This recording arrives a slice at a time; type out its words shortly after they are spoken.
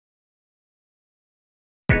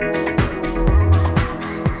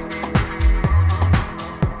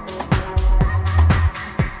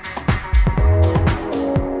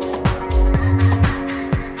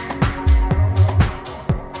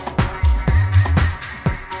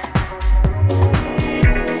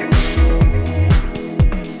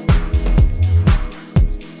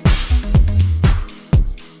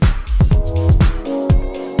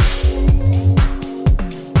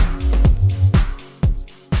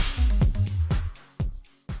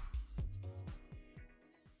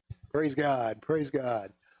Praise God. Praise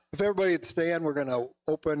God. If everybody would stand, we're going to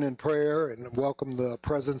open in prayer and welcome the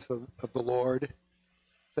presence of the Lord.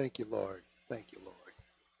 Thank you, Lord. Thank you, Lord.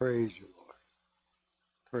 Praise you, Lord.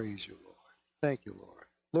 Praise you, Lord. Thank you, Lord.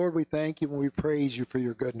 Lord, we thank you and we praise you for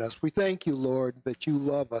your goodness. We thank you, Lord, that you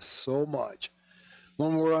love us so much.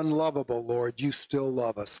 When we're unlovable, Lord, you still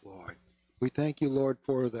love us, Lord. We thank you, Lord,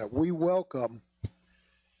 for that. We welcome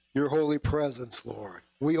your holy presence, Lord.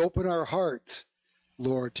 We open our hearts,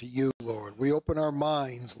 Lord, to you, Lord. We open our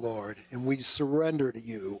minds, Lord, and we surrender to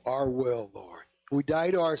you our will, Lord. We die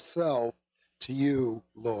to ourselves to you,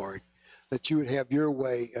 Lord, that you would have your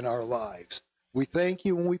way in our lives. We thank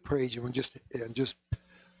you and we praise you and just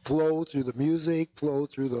flow through the music, flow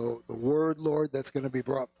through the word, Lord, that's going to be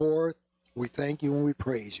brought forth. We thank you and we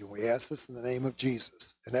praise you. We ask this in the name of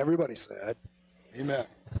Jesus. And everybody said, amen.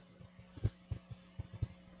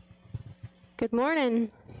 Good morning.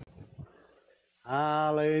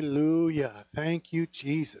 Hallelujah. Thank you,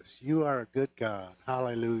 Jesus. You are a good God.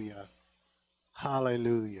 Hallelujah.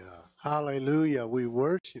 Hallelujah. Hallelujah. We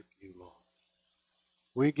worship you, Lord.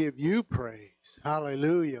 We give you praise.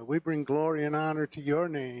 Hallelujah. We bring glory and honor to your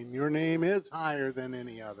name. Your name is higher than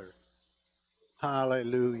any other.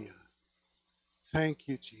 Hallelujah. Thank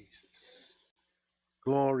you, Jesus.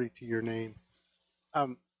 Glory to your name. I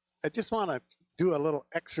just want to do a little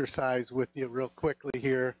exercise with you real quickly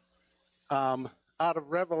here. Out of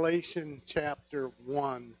Revelation chapter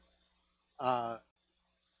 1, I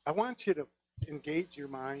want you to engage your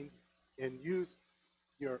mind and use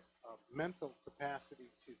your mental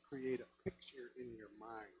capacity to create a picture in your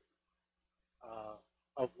mind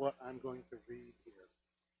of what I'm going to read here.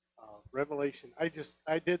 Revelation.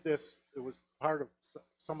 I did this. It was part of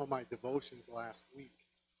some of my devotions last week,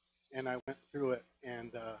 and I went through it,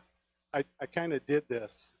 and I kind of did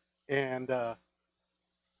this, and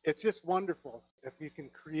it's just wonderful if you can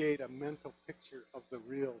create a mental picture of the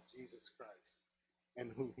real Jesus Christ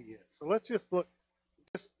and who he is. So let's just look,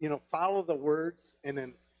 follow the words, and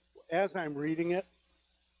then as I'm reading it,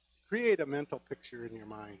 create a mental picture in your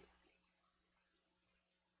mind.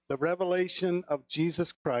 The revelation of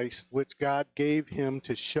Jesus Christ, which God gave him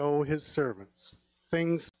to show his servants,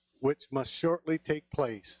 things which must shortly take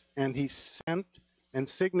place, and he sent and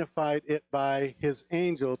signified it by his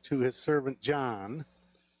angel to his servant John,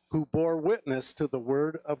 who bore witness to the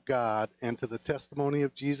word of God and to the testimony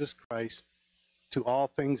of Jesus Christ, to all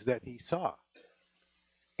things that he saw.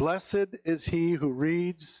 Blessed is he who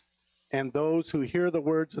reads, and those who hear the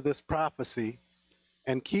words of this prophecy,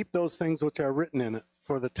 and keep those things which are written in it,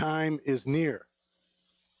 for the time is near.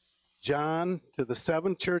 John, to the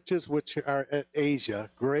 7 churches which are at Asia,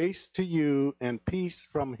 grace to you and peace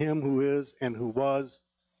from him who is, and who was,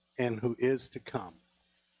 and who is to come.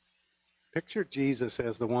 Picture Jesus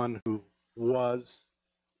as the one who was,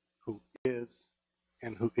 who is,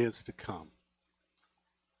 and who is to come.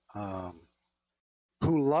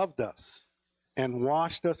 Who loved us and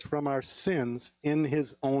washed us from our sins in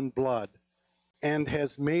his own blood, and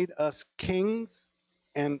has made us kings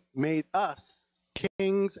and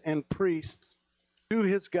priests to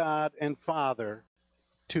his God and Father.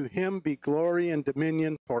 To him be glory and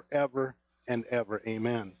dominion forever and ever.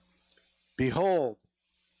 Amen. Behold.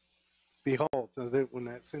 So when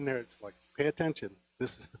that's in there, it's like, pay attention.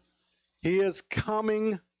 He is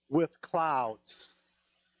coming with clouds,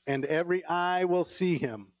 and every eye will see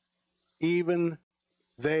him, even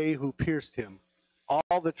they who pierced him.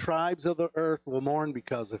 All the tribes of the earth will mourn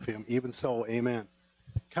because of him. Even so, amen.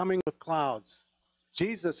 Coming with clouds.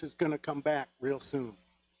 Jesus is going to come back real soon.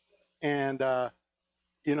 And, I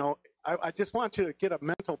just want you to get a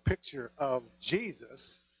mental picture of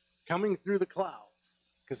Jesus coming through the clouds,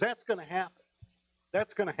 because that's going to happen.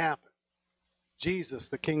 That's going to happen. Jesus,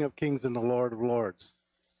 the King of Kings and the Lord of Lords.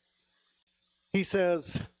 He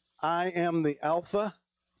says, I am the Alpha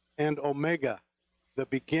and Omega, the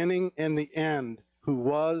beginning and the end, who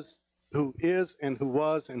was, who is, and who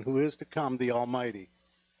was, and who is to come, the Almighty.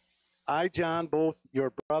 I, John, both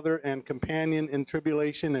your brother and companion in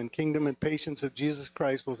tribulation and kingdom and patience of Jesus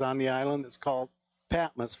Christ, was on the island that's called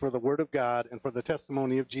Patmos for the word of God and for the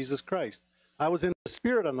testimony of Jesus Christ. I was in the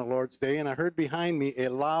Spirit on the Lord's day, and I heard behind me a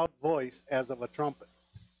loud voice as of a trumpet.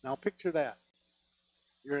 Now picture that.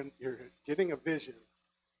 You're getting a vision,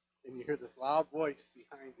 and you hear this loud voice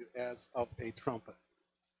behind you as of a trumpet.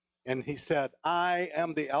 And he said, I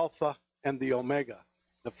am the Alpha and the Omega,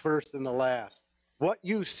 the first and the last. What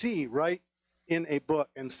you see, write in a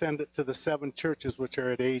book and send it to the 7 churches which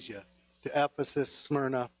are at Asia, to Ephesus,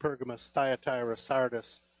 Smyrna, Pergamos, Thyatira,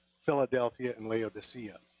 Sardis, Philadelphia, and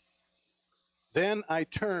Laodicea. Then I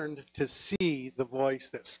turned to see the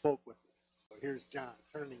voice that spoke with me. So here's John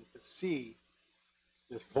turning to see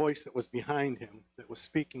this voice that was behind him, that was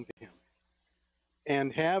speaking to him.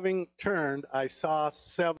 And having turned, I saw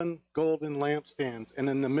 7 golden lampstands, and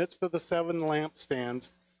in the midst of the 7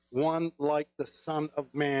 lampstands, one like the Son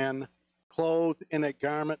of Man, clothed in a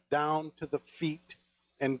garment down to the feet,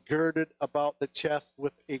 and girded about the chest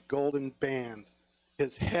with a golden band.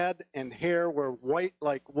 His head and hair were white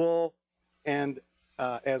like wool, and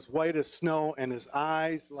as white as snow, and his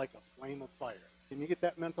eyes like a flame of fire. Can you get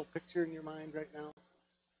that mental picture in your mind right now?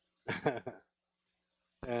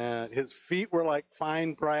 And his feet were like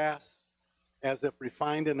fine brass, as if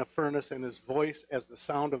refined in a furnace, and his voice as the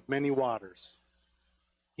sound of many waters.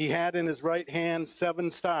 He had in his right hand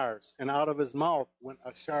 7 stars, and out of his mouth went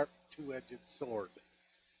a sharp 2-edged sword.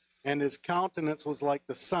 And his countenance was like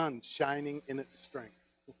the sun shining in its strength.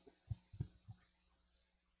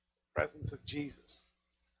 Presence of Jesus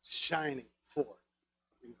shining forth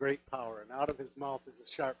in great power, and out of his mouth is a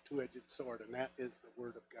sharp 2-edged sword, and that is the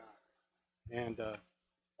word of God. And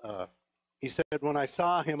he said, when I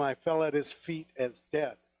saw him, I fell at his feet as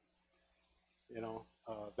dead. You know,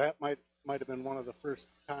 that might have been one of the first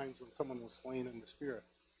times when someone was slain in the spirit.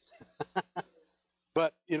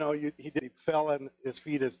 But, you know, he fell at his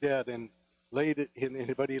feet as dead, and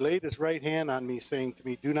but he laid his right hand on me, saying to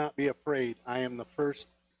me, do not be afraid. I am the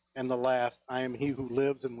first and the last. I am he who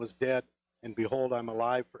lives and was dead, and behold, I'm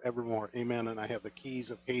alive forevermore. Amen. And I have the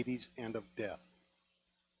keys of Hades and of death.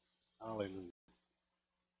 Hallelujah.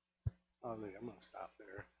 Hallelujah. I'm going to stop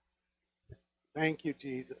there. Thank you,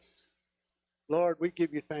 Jesus. Lord, we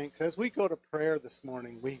give you thanks. As we go to prayer this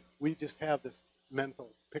morning, we just have this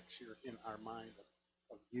mental picture in our mind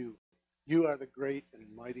of you. You are the great and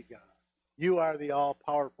mighty God. You are the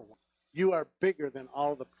all-powerful one. You are bigger than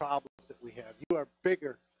all the problems that we have. You are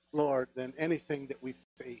bigger, Lord, than anything that we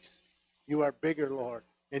face. You are bigger, Lord,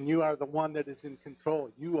 and you are the one that is in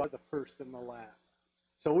control. You are the first and the last.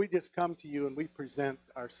 So we just come to you and we present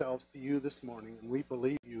ourselves to you this morning, and we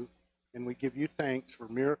believe you, and we give you thanks for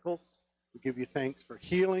miracles. We give you thanks for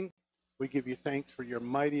healing. We give you thanks for your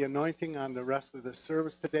mighty anointing on the rest of this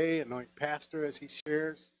service today. Anoint Pastor as he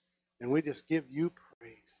shares. And we just give you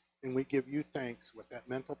praise. And we give you thanks with that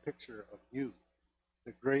mental picture of you,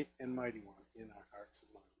 the great and mighty one, in our hearts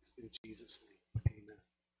and minds. In Jesus' name, amen.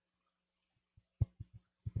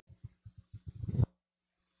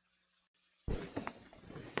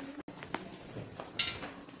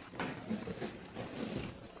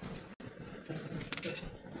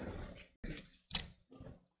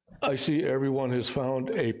 I see everyone has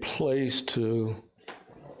found a place to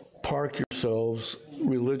park yourselves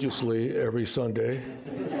religiously every Sunday.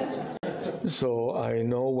 So I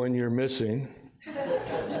know when you're missing.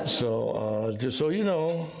 So just so you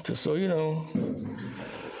know.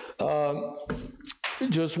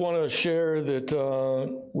 Just want to share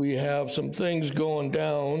that we have some things going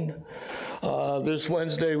down. This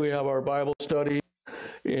Wednesday we have our Bible study.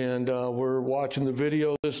 And we're watching the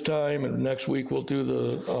video this time, and next week we'll do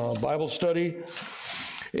the Bible study.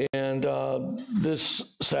 And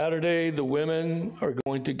this Saturday, the women are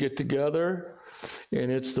going to get together,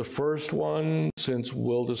 and it's the first one since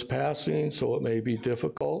Wilda's passing, so it may be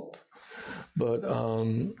difficult. But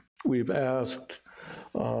we've asked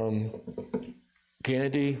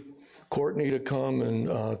Candy, Courtney to come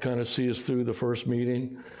and kind of see us through the first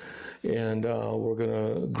meeting, and we're going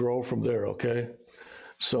to grow from there, okay?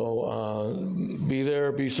 So be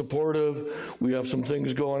there, be supportive. We have some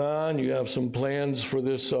things going on. You have some plans for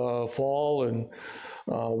this fall and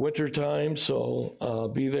winter time,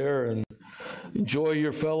 so be there and enjoy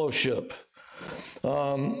your fellowship.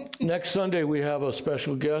 Next Sunday, we have a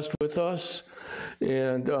special guest with us,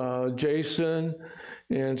 and Jason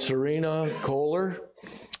and Serena Kohler,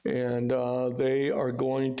 and they are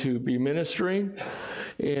going to be ministering,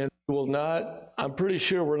 and will not, I'm pretty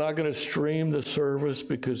sure we're not going to stream the service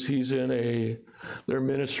because they're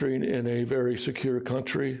ministering in a very secure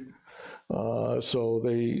country. So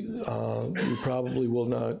we probably will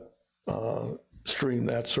not stream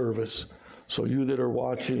that service. So you that are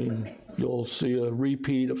watching, you'll see a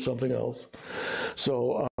repeat of something else.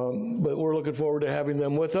 So, but we're looking forward to having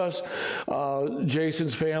them with us.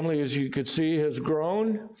 Jason's family, as you could see, has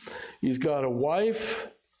grown. He's got a wife.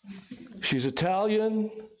 She's Italian.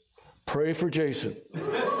 Pray for Jason.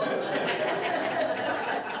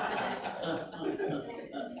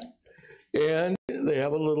 And they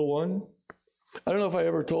have a little one. I don't know if I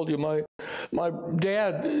ever told you, my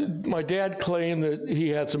dad claimed that he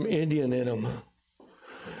had some Indian in him.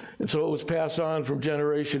 And so it was passed on from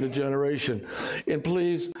generation to generation. And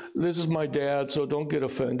please, this is my dad, so don't get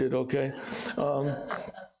offended, okay?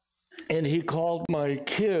 And and he called my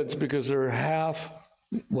kids, because they're half,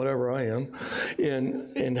 whatever I am,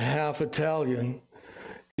 and half Italian,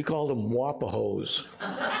 he called them Wapahos.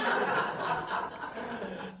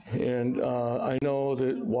 And I know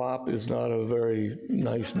that WAP is not a very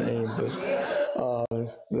nice name, but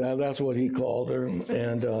that's what he called her.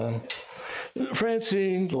 And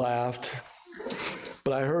Francine laughed,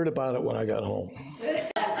 but I heard about it when I got home.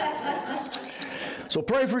 So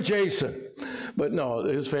pray for Jason. But no,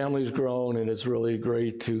 his family's grown, and it's really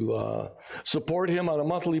great to support him on a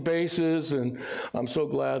monthly basis, and I'm so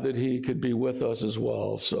glad that he could be with us as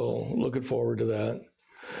well. So looking forward to that.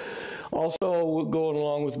 Also, going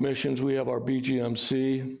along with missions, we have our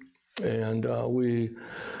BGMC, and we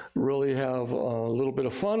really have a little bit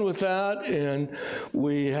of fun with that, and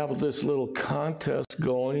we have this little contest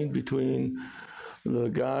going between the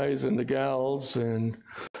guys and the gals, and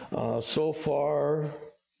so far,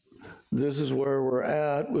 this is where we're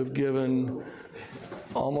at. We've given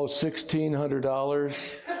almost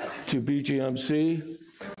 $1,600 to BGMC,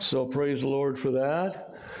 so praise the Lord for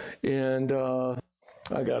that. And I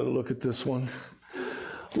got to look at this one.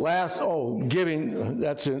 Giving,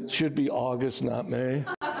 that's it, should be August, not May.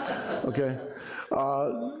 Okay.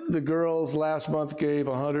 The girls last month gave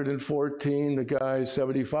 114, the guys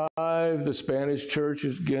 75. The Spanish church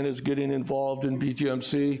is getting involved in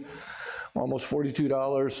BGMC, almost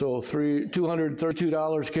 $42. So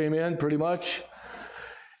 $232 came in pretty much.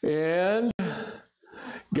 And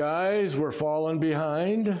guys, we're falling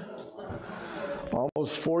behind,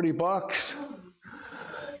 almost 40 bucks.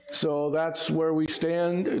 So that's where we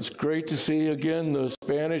stand. It's great to see, again, the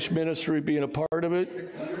Spanish ministry being a part of it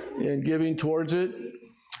and giving towards it.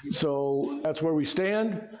 So that's where we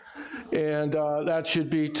stand. And that should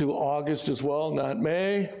be to August as well, not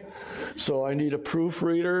May. So I need a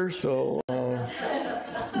proofreader. So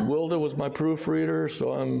Wilda was my proofreader,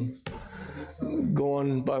 so I'm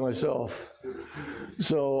going by myself.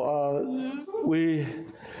 So we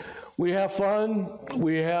have fun.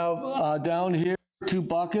 We have down here 2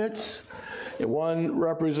 buckets. One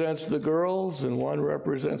represents the girls and one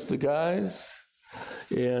represents the guys.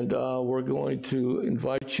 And we're going to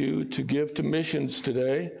invite you to give to missions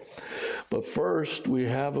today. But first, we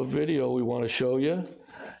have a video we want to show you.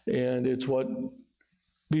 And it's what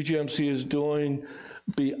BGMC is doing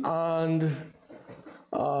beyond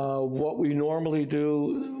what we normally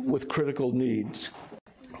do with critical needs.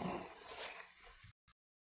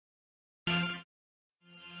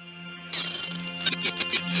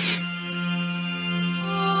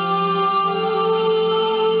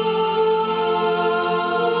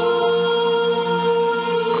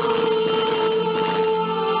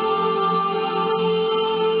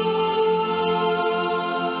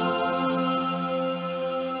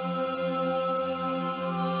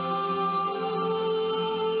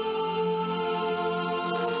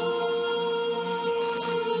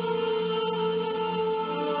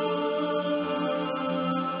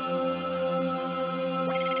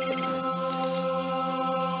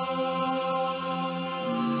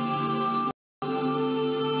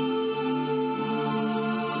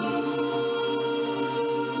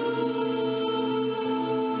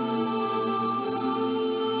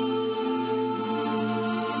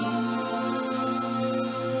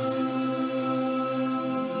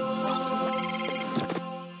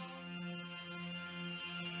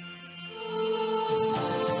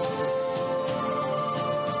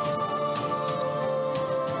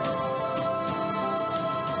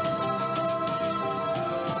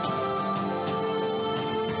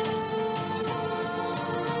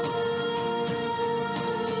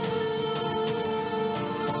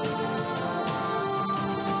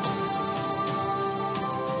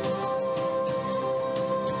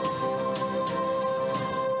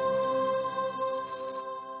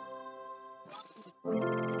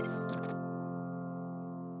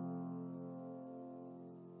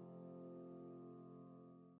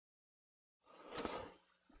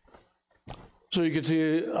 So you can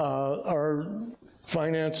see our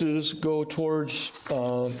finances go towards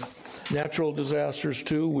natural disasters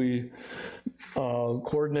too. We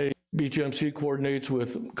BGMC coordinates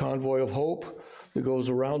with Convoy of Hope that goes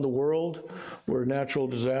around the world where natural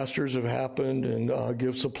disasters have happened and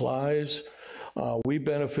give supplies. We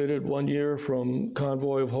benefited one year from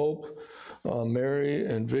Convoy of Hope. Mary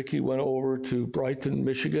and Vicki went over to Brighton,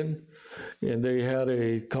 Michigan, and they had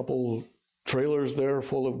a couple trailers there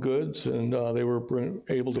full of goods, and they were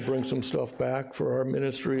able to bring some stuff back for our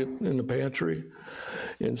ministry in the pantry.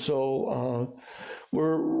 And so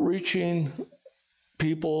we're reaching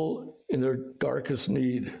people in their darkest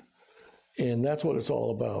need, and that's what it's all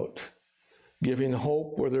about, giving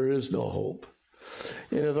hope where there is no hope.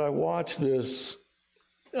 And as I watched this,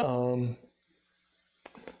 I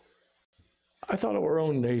thought of our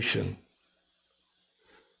own nation.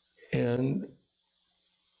 And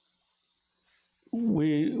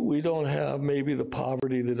we don't have maybe the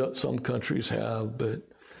poverty that some countries have, but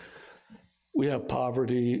we have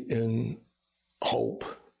poverty in hope.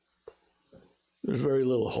 There's very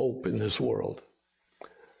little hope in this world.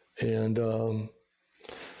 And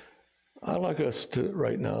I'd like us to,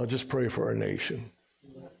 right now, just pray for our nation.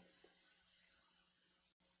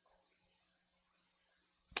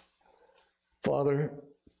 Father,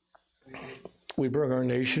 we bring our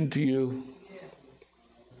nation to you.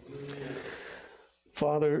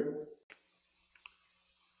 Father,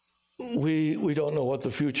 we don't know what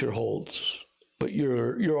the future holds, but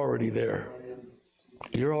you're already there.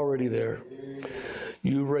 You're already there.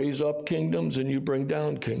 You raise up kingdoms and you bring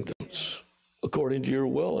down kingdoms according to your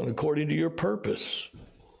will and according to your purpose.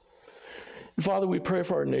 And Father, we pray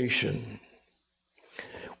for our nation.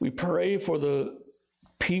 We pray for the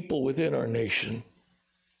people within our nation.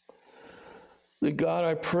 That God,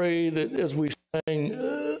 I pray that as we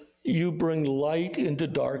sang, you bring light into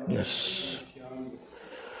darkness.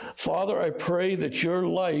 Father, I pray that your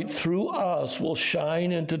light through us will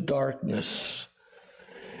shine into darkness.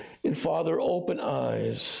 And Father, open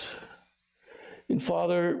eyes. And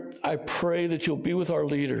Father, I pray that you'll be with our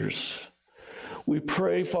leaders. We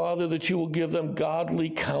pray, Father, that you will give them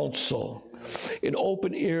godly counsel and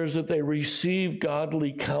open ears that they receive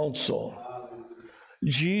godly counsel.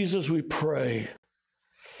 Jesus, we pray.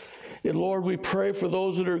 And Lord, we pray for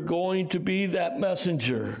those that are going to be that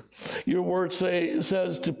messenger. Your word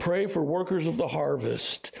says to pray for workers of the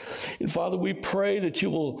harvest. And Father, we pray that you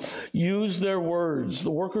will use their words, the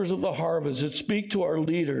workers of the harvest, that speak to our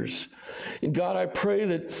leaders. And God, I pray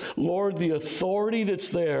that, Lord, the authority that's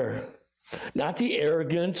there, not the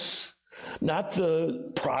arrogance, not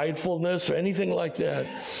the pridefulness or anything like that,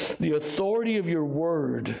 the authority of your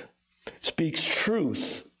word speaks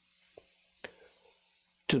truth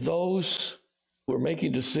to those who are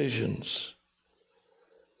making decisions.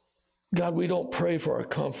 God, we don't pray for our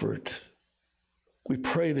comfort. We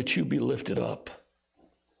pray that you be lifted up,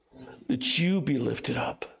 that you be lifted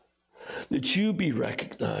up, that you be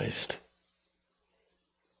recognized.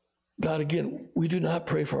 God, again, we do not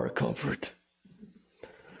pray for our comfort.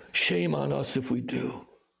 Shame on us if we do.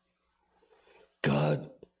 God,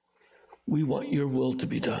 we want your will to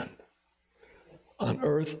be done on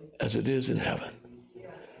earth as it is in heaven.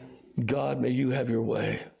 God, may you have your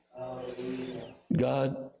way.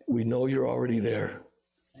 God, we know you're already there.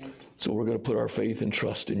 So we're going to put our faith and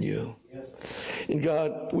trust in you. And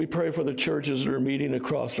God, we pray for the churches that are meeting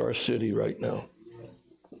across our city right now.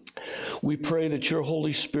 We pray that your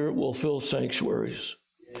Holy Spirit will fill sanctuaries.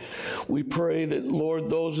 We pray that, Lord,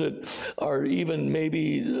 those that are even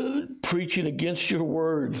maybe preaching against your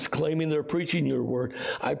words, claiming they're preaching your word,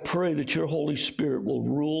 I pray that your Holy Spirit will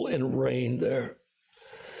rule and reign there.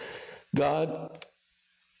 God,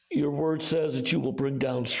 your word says that you will bring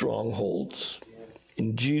down strongholds.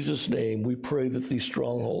 In Jesus' name, we pray that these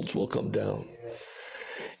strongholds will come down.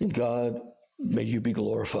 And God, may you be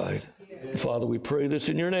glorified. Father, we pray this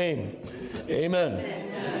in your name.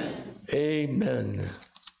 Amen. Amen.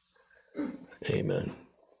 Amen.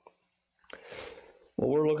 Well,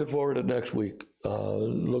 we're looking forward to next week.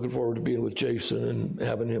 Looking forward to being with Jason and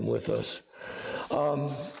having him with us.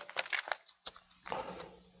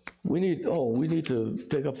 We need to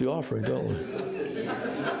take up the offering, don't we?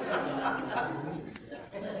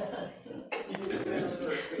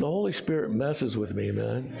 The Holy Spirit messes with me,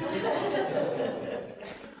 man.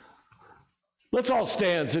 Let's all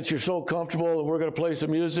stand since you're so comfortable, and we're going to play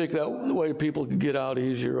some music. That way people can get out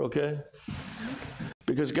easier, okay?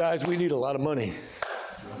 Because, guys, we need a lot of money.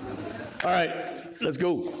 All right, let's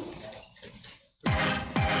go.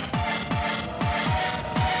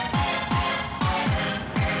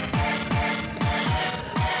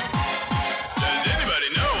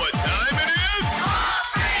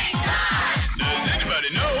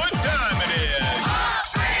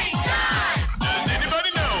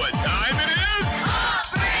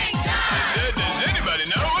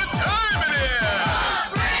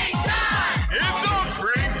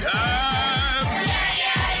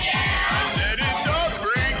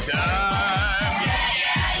 Time.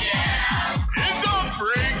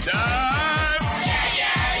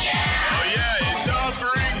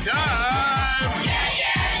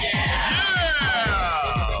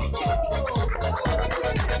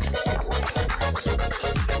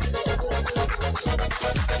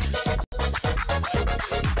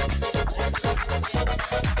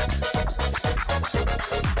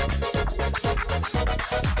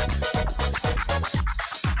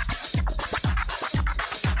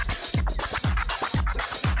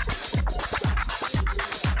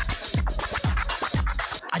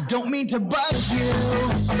 don't mean to bug you.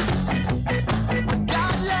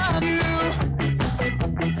 God love you.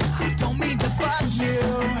 I don't mean to bug you.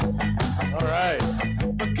 All right.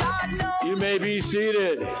 But God knows You may be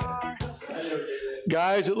seated.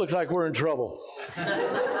 Guys, it looks like we're in trouble.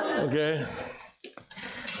 Okay?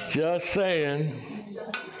 Just saying.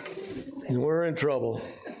 We're in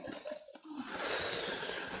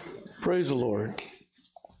Praise the Lord.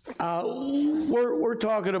 We're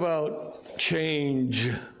talking about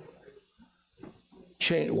change.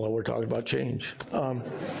 Well, we're talking about change.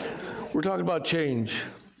 We're talking about change.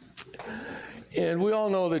 And we all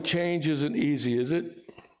know that change isn't easy, is it?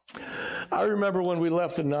 I remember when we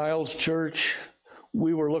left the Niles Church,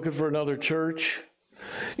 we were looking for another church.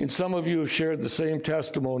 And some of you have shared the same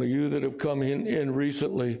testimony, you that have come in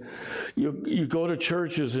recently. You go to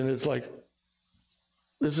churches and it's like,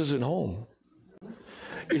 this isn't home.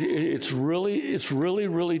 It's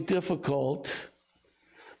really difficult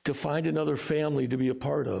to find another family to be a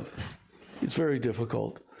part of. It's very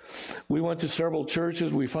difficult. We went to several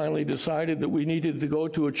churches. We finally decided that we needed to go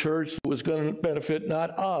to a church that was going to benefit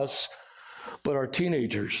not us, but our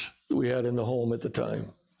teenagers that we had in the home at the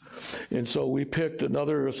time. And so we picked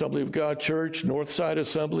another Assembly of God church, Northside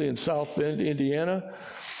Assembly in South Bend, Indiana.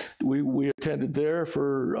 We attended there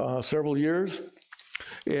for several years.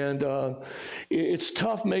 And it's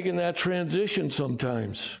tough making that transition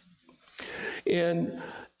sometimes. And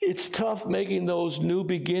it's tough making those new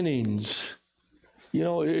beginnings. You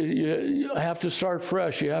know, you have to start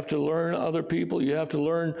fresh. You have to learn other people. You have to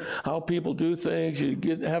learn how people do things. You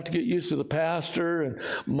have to get used to the pastor and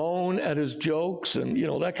moan at his jokes and, you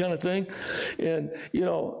know, that kind of thing. And, you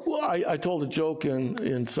know, I told a joke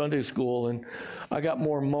in Sunday school, and I got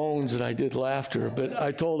more moans than I did laughter. But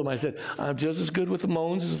I told him, I said, I'm just as good with the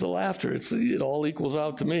moans as the laughter. It all equals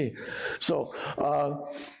out to me. So,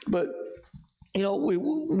 but... You know,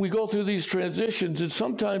 we go through these transitions, and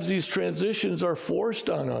sometimes these transitions are forced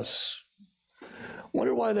on us.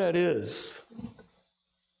 Wonder why that is.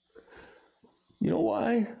 You know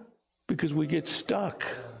why? Because we get stuck.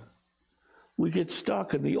 We get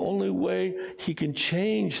stuck, and the only way he can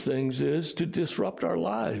change things is to disrupt our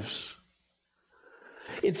lives.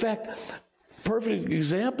 In fact, perfect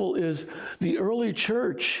example is the early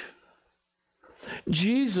church.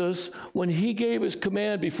 Jesus, when he gave his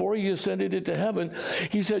command before he ascended into heaven,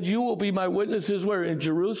 he said, you will be my witnesses where? In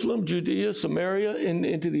Jerusalem, Judea, Samaria, and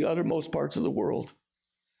into the uttermost parts of the world.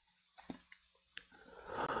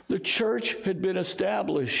 The church had been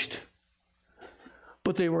established,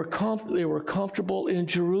 but they were comfortable in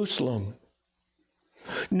Jerusalem.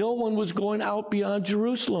 No one was going out beyond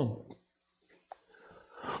Jerusalem.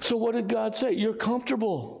 So what did God say? You're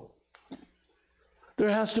comfortable. There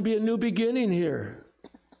has to be a new beginning here.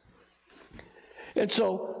 And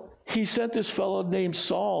so he sent this fellow named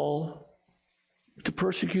Saul to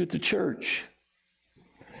persecute the church.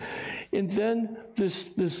 And then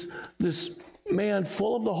this man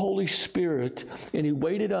full of the Holy Spirit, and he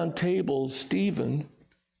waited on tables, Stephen,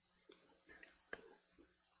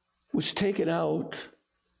 was taken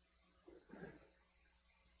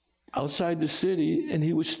outside the city, and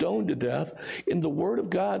he was stoned to death. And the Word of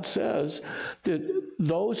God says that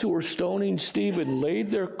those who were stoning Stephen laid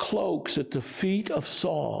their cloaks at the feet of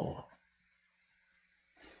Saul.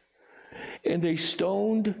 And they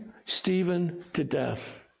stoned Stephen to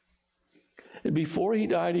death. And before he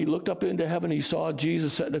died, he looked up into heaven. He saw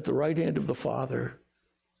Jesus sitting at the right hand of the Father.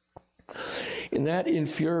 And that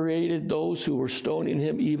infuriated those who were stoning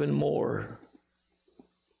him even more.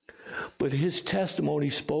 But his testimony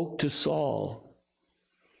spoke to Saul,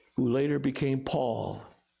 who later became Paul.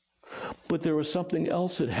 But there was something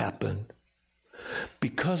else that happened.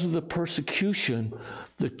 Because of the persecution,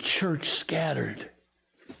 the church scattered.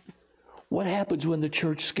 What happens when the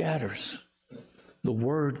church scatters? The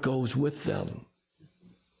word goes with them.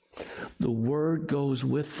 The word goes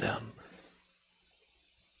with them.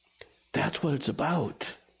 That's what it's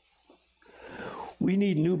about. We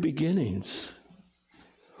need new beginnings.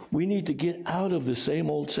 We need to get out of the same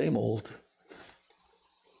old, same old.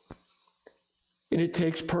 And it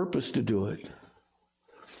takes purpose to do it.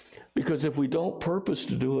 Because if we don't purpose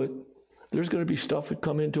to do it, there's going to be stuff that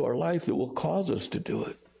come into our life that will cause us to do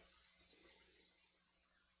it.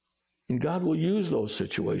 And God will use those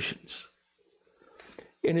situations.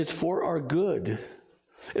 And it's for our good.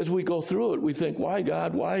 As we go through it, we think, why,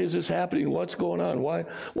 God? Why is this happening? What's going on? Why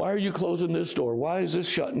are you closing this door? Why is this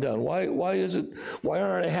shutting down? Why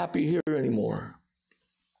aren't I happy here anymore?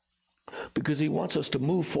 Because he wants us to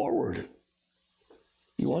move forward.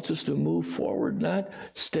 He wants us to move forward, not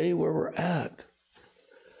stay where we're at.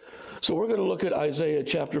 So we're going to look at Isaiah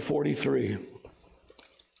chapter 43.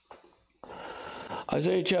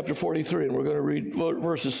 Isaiah chapter 43, and we're going to read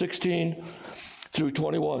verses 16 through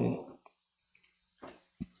 21.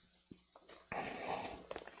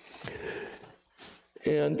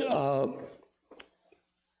 And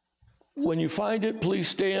when you find it, please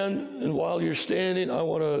stand. And while you're standing, I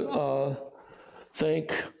want to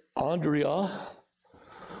thank Andrea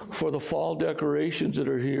for the fall decorations that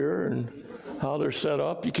are here and how they're set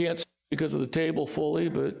up. You can't see because of the table fully,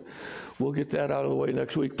 but we'll get that out of the way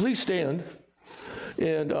next week. Please stand.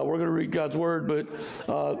 And we're going to read God's word, but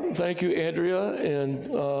thank you, Andrea, and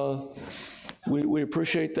we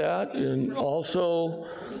appreciate that. And also,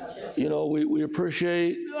 you know, we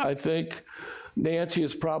appreciate, I think, Nancy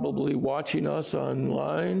is probably watching us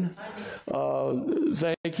online.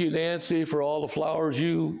 Thank you, Nancy, for all the flowers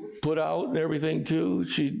you put out and everything, too.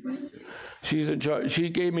 She's in charge. She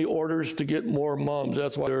gave me orders to get more mums.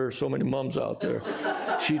 That's why there are so many mums out there.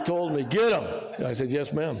 She told me, get them. And I said,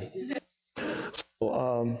 yes, ma'am.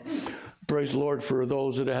 So, praise the Lord for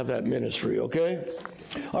those that have that ministry, okay?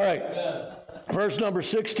 All right, verse number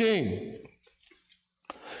 16. It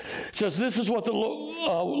says, this is what the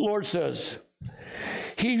Lord says.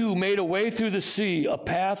 He who made a way through the sea, a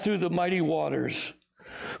path through the mighty waters,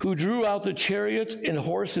 who drew out the chariots and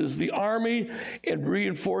horses, the army and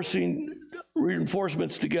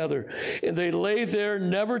reinforcements together, and they lay there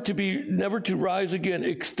never to rise again,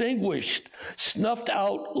 extinguished, snuffed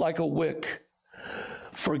out like a wick.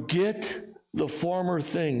 Forget the former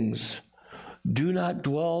things. Do not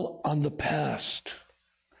dwell on the past.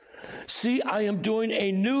 See, I am doing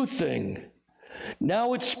a new thing.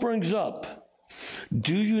 Now it springs up.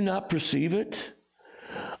 Do you not perceive it?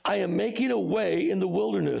 I am making a way in the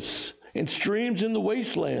wilderness and streams in the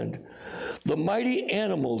wasteland. The mighty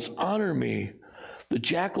animals honor me, the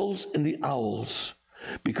jackals and the owls,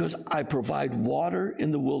 because I provide water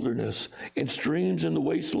in the wilderness and streams in the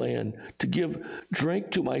wasteland to give drink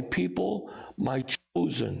to my people, my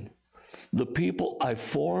chosen, the people I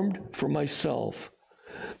formed for myself,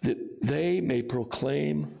 that they may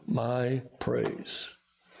proclaim my praise.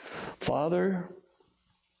 Father,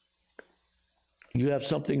 you have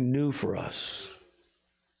something new for us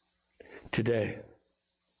today.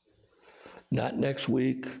 Not next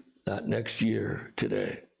week, not next year,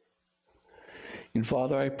 today. And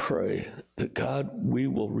Father, I pray that, God, we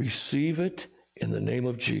will receive it in the name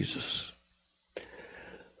of Jesus.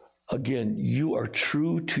 Again, you are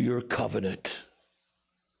true to your covenant.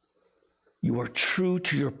 You are true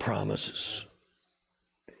to your promises.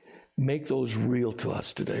 Make those real to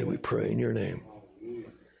us today, we pray in your name.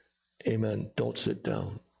 Amen. Don't sit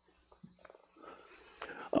down.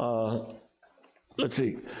 Let's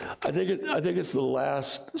see. I think it's the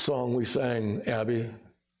last song we sang, Abby.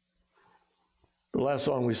 The last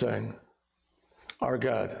song we sang. Our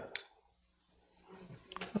God.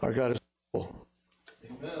 Our God is faithful.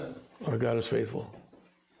 Amen. Our God is faithful.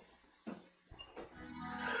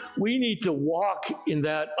 We need to walk in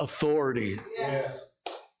that authority. Yes.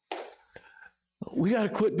 We got to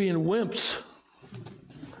quit being wimps.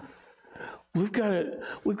 We've got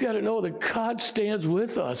to know that God stands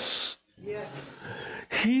with us. Yes.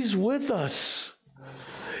 He's with us.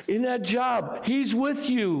 In that job, He's with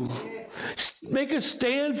you. Make a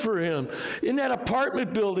stand for Him. In that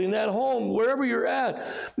apartment building, that home, wherever you're at,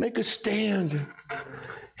 make a stand.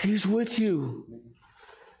 He's with you.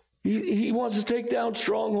 He wants to take down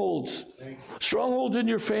strongholds. Strongholds in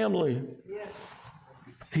your family.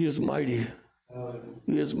 He is mighty.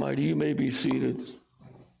 He is mighty. You may be seated.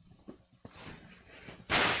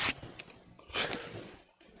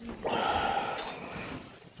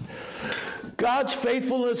 God's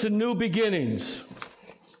faithfulness and new beginnings.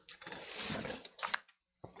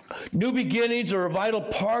 New beginnings are a vital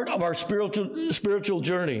part of our spiritual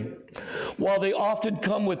journey. While they often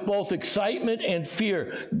come with both excitement and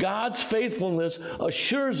fear, God's faithfulness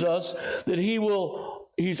assures us that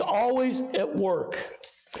He's always at work,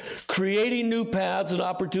 creating new paths and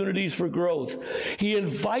opportunities for growth. He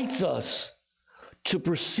invites us to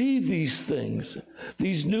perceive these things,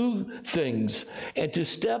 these new things, and to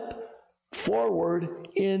step forward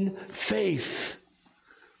in faith.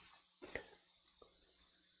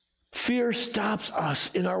 Fear stops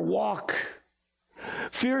us in our walk.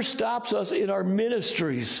 Fear stops us in our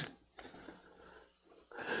ministries.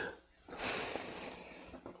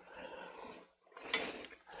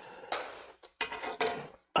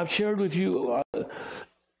 I've shared with you,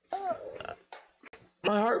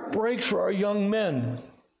 my heart breaks for our young men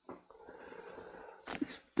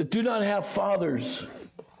that do not have fathers.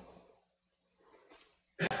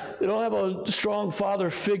 They don't have a strong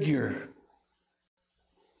father figure.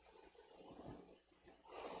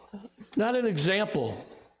 Not an example.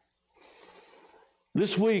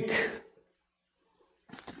 This week,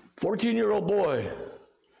 14-year-old boy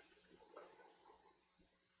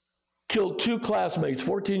killed 2 classmates,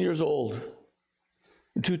 14 years old,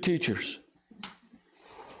 and 2 teachers.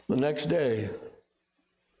 The next day,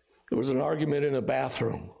 there was an argument in a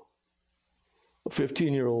bathroom. A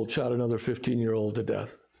 15-year-old shot another 15-year-old to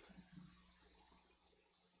death.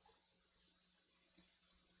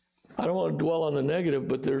 I don't want to dwell on the negative,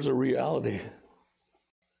 but there's a reality.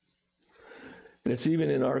 And it's even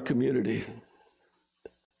in our community.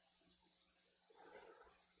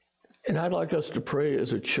 And I'd like us to pray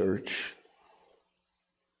as a church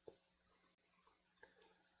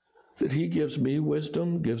that he gives me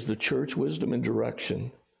wisdom, gives the church wisdom and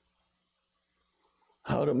direction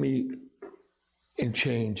how to meet and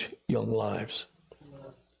change young lives.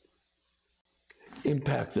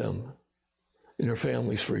 Impact them and their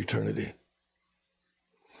families for eternity.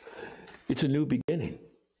 It's a new beginning.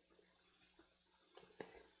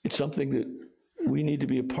 It's something that we need to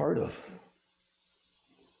be a part of.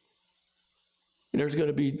 And there's going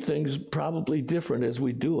to be things probably different as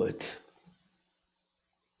we do it.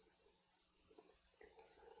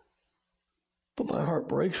 But my heart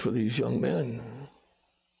breaks for these young men.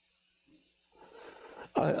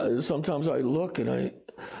 Sometimes I look and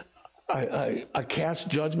I cast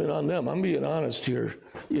judgment on them. I'm being honest here.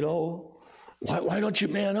 You know, why don't you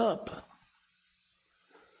man up?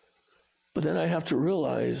 But then I have to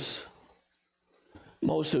realize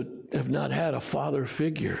most have not had a father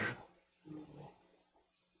figure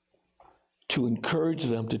to encourage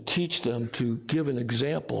them, to teach them, to give an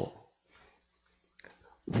example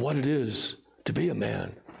of what it is to be a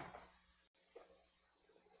man.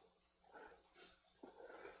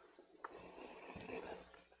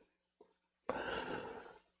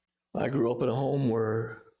 I grew up in a home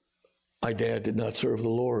where my dad did not serve the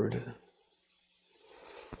Lord,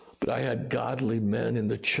 but I had godly men in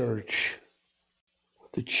the church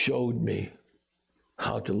that showed me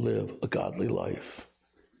how to live a godly life.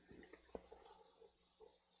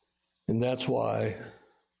 And that's why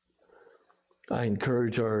I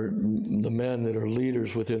encourage the men that are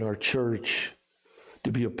leaders within our church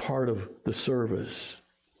to be a part of the service,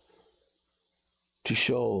 to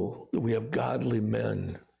show that we have godly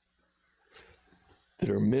men that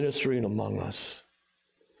are ministering among us,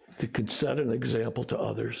 that can set an example to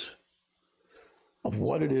others of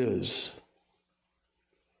what it is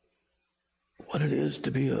to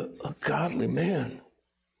be a godly man.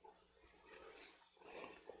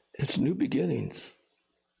 It's new beginnings.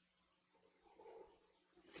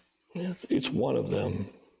 It's one of them.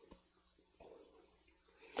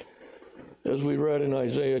 As we read in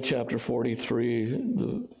Isaiah chapter 43,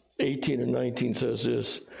 the 18 and 19 says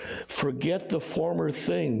this: forget the former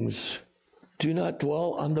things, do not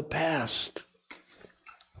dwell on the past.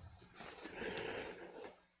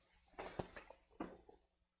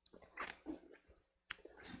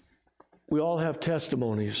 We all have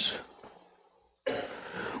testimonies.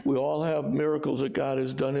 We all have miracles that God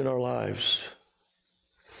has done in our lives.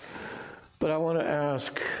 But I want to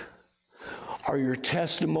ask, are your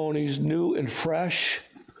testimonies new and fresh,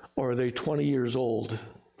 or are they 20 years old?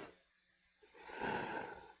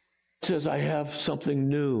 It says, I have something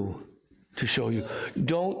new to show you.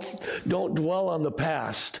 Don't dwell on the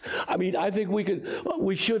past. I mean, I think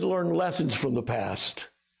we should learn lessons from the past.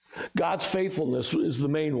 God's faithfulness is the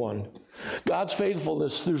main one. God's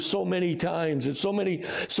faithfulness through so many times and so many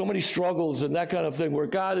struggles and that kind of thing, where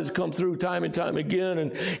God has come through time and time again,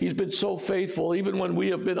 and he's been so faithful even when we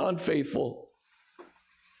have been unfaithful.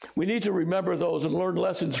 We need to remember those and learn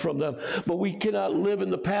lessons from them, but we cannot live in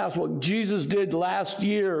the past, what Jesus did last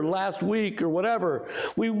year, last week, or whatever.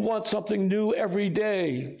 We want something new every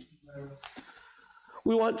day.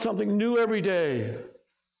 We want something new every day.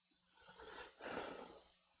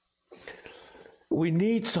 We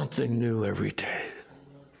need something new every day,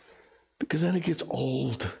 because then it gets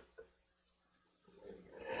old.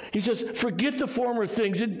 He says, forget the former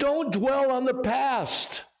things and don't dwell on the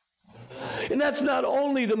past. And that's not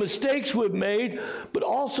only the mistakes we've made, but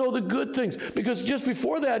also the good things. Because just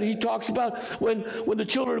before that, he talks about when the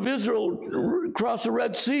children of Israel crossed the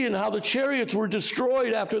Red Sea and how the chariots were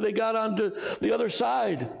destroyed after they got onto the other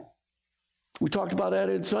side. We talked about that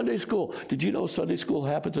in Sunday school. Did you know Sunday school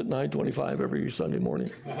happens at 9:25 every Sunday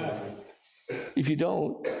morning? If you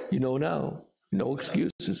don't, you know now. No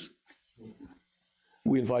excuses.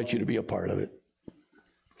 We invite you to be a part of it.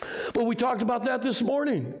 But we talked about that this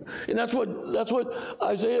morning, and that's what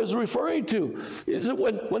Isaiah is referring to. Is that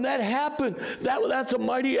when that happened, that's a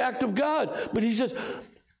mighty act of God. But he says,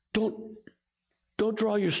 don't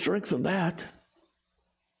draw your strength from that,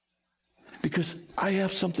 because I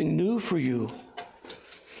have something new for you.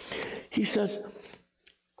 He says,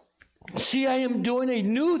 see, I am doing a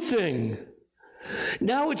new thing.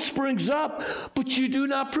 Now it springs up, but you do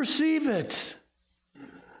not perceive it.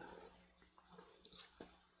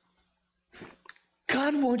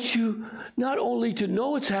 God wants you not only to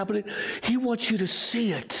know it's happening, he wants you to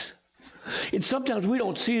see it. And sometimes we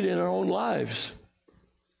don't see it in our own lives.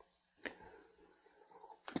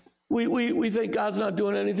 We think God's not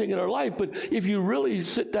doing anything in our life, but if you really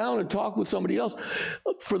sit down and talk with somebody else,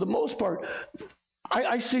 for the most part,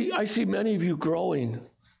 I see many of you growing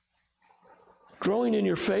in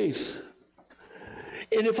your faith.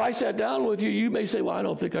 And if I sat down with you, you may say, well, I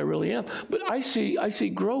don't think I really am. But I see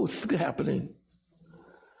growth happening.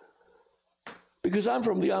 Because I'm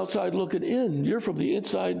from the outside looking in. You're from the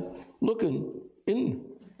inside looking in.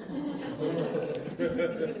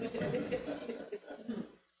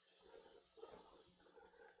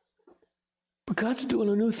 But God's doing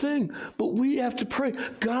a new thing. But we have to pray.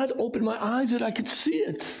 God, open my eyes that I could see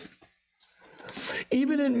it.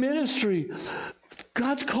 Even in ministry,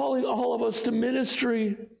 God's calling all of us to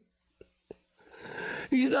ministry.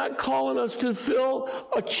 He's not calling us to fill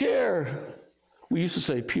a chair. We used to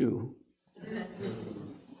say pew.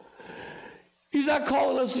 He's not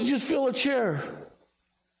calling us to just fill a chair.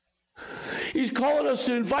 He's calling us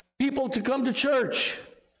to invite people to come to church.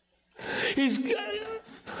 He's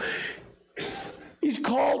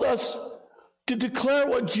called us to declare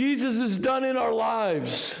what Jesus has done in our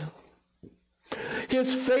lives.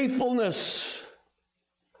 His faithfulness,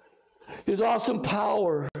 his awesome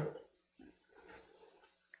power,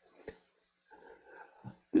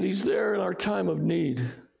 that he's there in our time of need.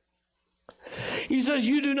 He says,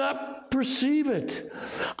 you do not perceive it.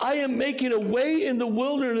 I am making a way in the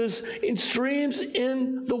wilderness, in streams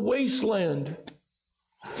in the wasteland.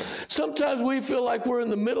 Sometimes we feel like we're in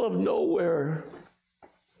the middle of nowhere.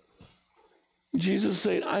 Jesus is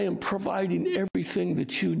saying, I am providing everything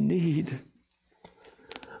that you need,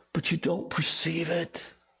 but you don't perceive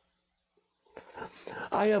it.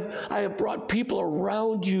 I have brought people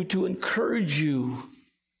around you to encourage you.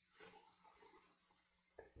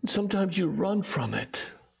 Sometimes you run from it,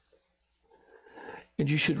 and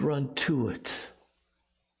you should run to it.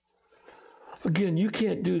 Again, you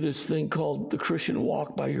can't do this thing called the Christian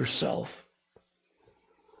walk by yourself.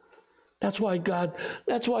 That's why God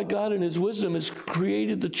in his wisdom has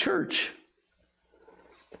created the church.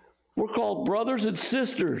 We're called brothers and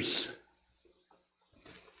sisters.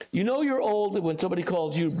 You know you're old when somebody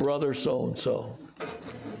calls you brother so-and-so.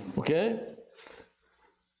 Okay?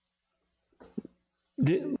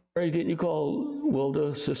 Didn't you call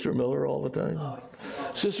Wilda Sister Miller all the time?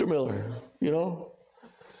 Sister Miller, you know?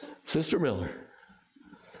 Sister Miller.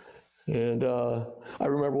 And I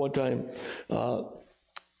remember one time,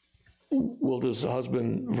 Wilda's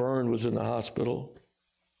husband, Vern, was in the hospital.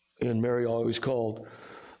 And Mary always called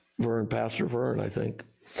Vern, Pastor Vern, I think.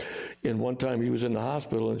 And one time he was in the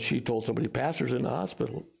hospital, and she told somebody, Pastor's in the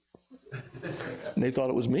hospital. And they thought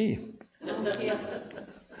it was me.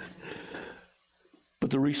 But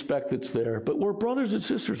the respect that's there. But we're brothers and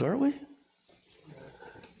sisters, aren't we?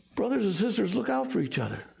 Brothers and sisters look out for each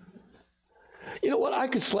other. You know what? I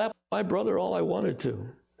could slap my brother all I wanted to.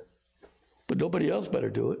 But nobody else better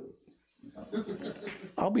do it.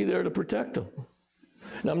 I'll be there to protect him.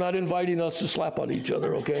 And I'm not inviting us to slap on each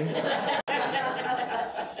other, okay?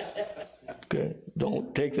 Okay?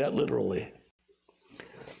 Don't take that literally.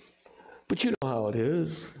 But you know how it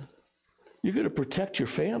is. You're going to protect your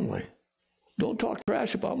family. Don't talk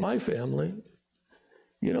trash about my family.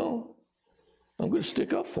 You know, I'm going to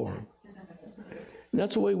stick up for them. And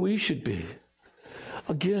that's the way we should be.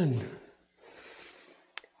 Again,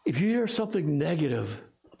 if you hear something negative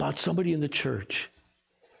about somebody in the church,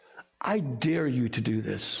 I dare you to do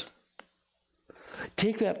this.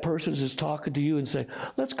 Take that person who's talking to you and say,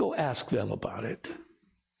 let's go ask them about it.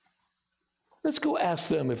 Let's go ask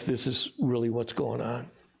them if this is really what's going on.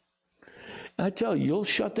 I tell you, you'll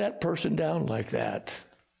shut that person down like that.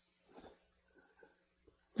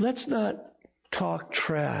 Let's not talk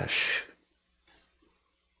trash.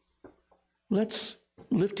 Let's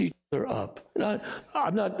lift each other up.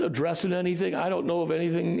 I'm not addressing anything. I don't know of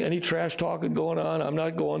anything, any trash talking going on. I'm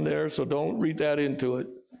not going there, so don't read that into it.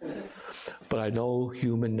 But I know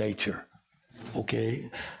human nature,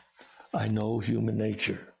 okay? I know human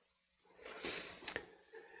nature.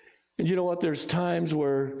 And you know what? There's times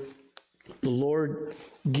where the Lord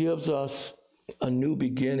gives us a new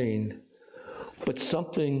beginning, but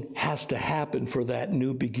something has to happen for that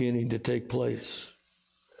new beginning to take place.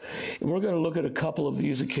 And we're going to look at a couple of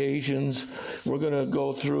these occasions. We're going to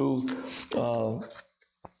go through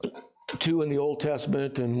 2 in the Old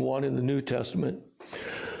Testament and 1 in the New Testament.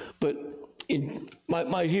 But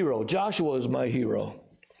my hero, Joshua is my hero.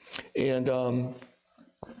 And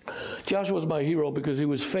Joshua was my hero because he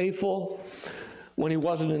was faithful when he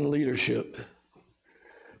wasn't in leadership.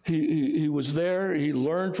 He was there, he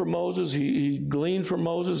learned from Moses, he gleaned from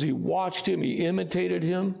Moses, he watched him, he imitated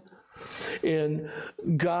him, and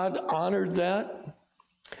God honored that.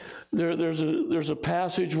 There's a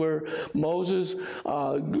passage where Moses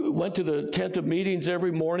went to the tent of meetings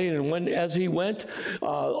every morning, and as he went,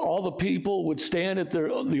 all the people would stand at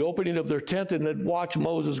the opening of their tent and they'd watch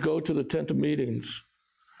Moses go to the tent of meetings.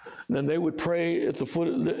 And then they would pray at the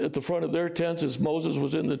front of their tents as Moses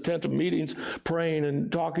was in the tent of meetings praying and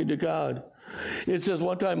talking to God. It says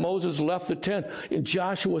one time Moses left the tent and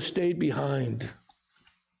Joshua stayed behind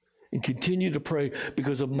and continued to pray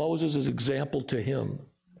because of Moses' example to him.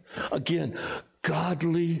 Again,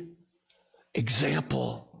 godly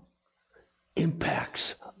example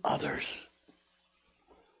impacts others.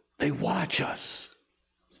 They watch us.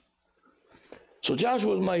 So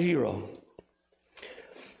Joshua is my hero.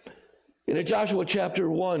 And in Joshua chapter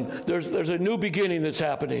 1, there's a new beginning that's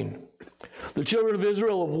happening. The children of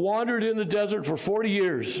Israel have wandered in the desert for 40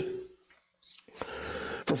 years.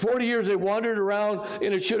 For 40 years they wandered around,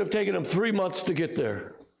 and it should have taken them 3 months to get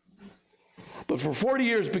there. But for 40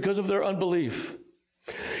 years, because of their unbelief.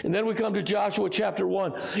 And then we come to Joshua chapter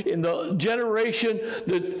 1. In the generation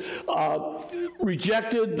that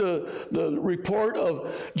rejected the report of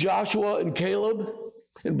Joshua and Caleb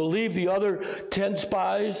and believed the other 10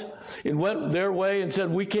 spies and went their way and said,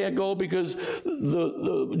 we can't go because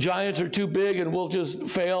the giants are too big and we'll just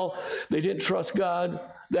fail. They didn't trust God.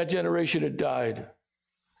 That generation had died.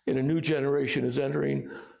 And a new generation is entering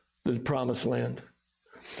the promised land.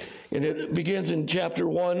 And it begins in chapter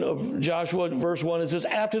 1 of Joshua, verse 1. It says,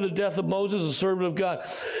 after the death of Moses, the servant of God,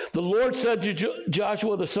 the Lord said to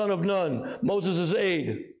Joshua, the son of Nun, Moses'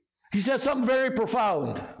 aide, he said something very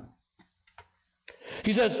profound.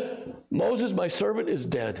 He says, Moses, my servant, is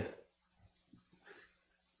dead.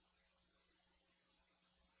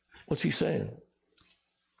 What's he saying?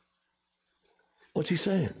 What's he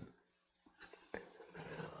saying?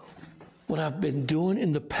 What I've been doing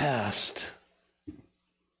in the past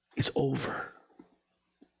is over.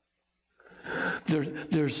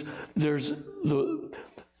 There's the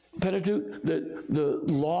Pentateuch, the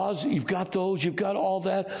laws, you've got those, you've got all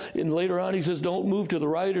that. And later on he says, don't move to the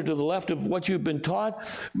right or to the left of what you've been taught.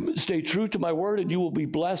 Stay true to my word and you will be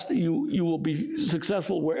blessed. You will be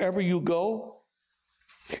successful wherever you go.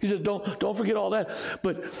 He says, don't forget all that.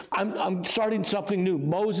 But I'm starting something new.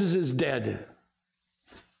 Moses is dead.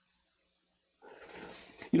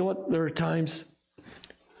 You know what? There are times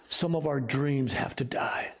some of our dreams have to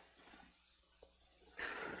die.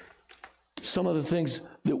 Some of the things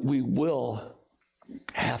that we will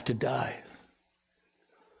have to die.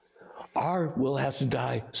 Our will has to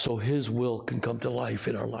die so his will can come to life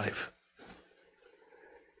in our life.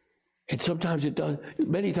 And sometimes it does,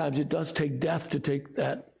 many times it does take death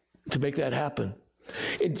to make that happen.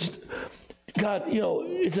 God,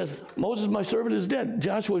 it says, Moses, my servant, is dead.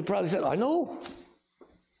 Joshua probably said, I know.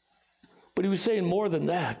 But he was saying more than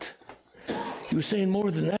that. He was saying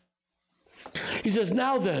more than that. He says,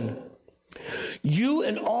 now then, you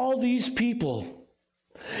and all these people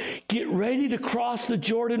get ready to cross the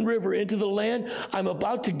Jordan River into the land I'm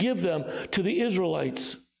about to give them to the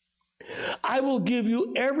Israelites. I will give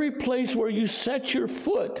you every place where you set your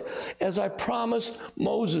foot, as I promised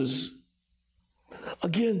Moses.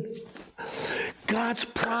 Again, God's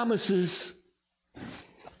promises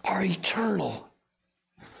are eternal.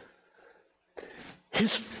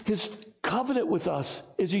 His covenant with us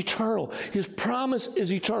is eternal. His promise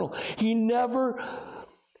is eternal. He never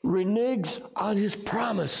reneges on his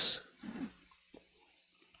promise.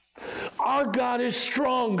 Our God is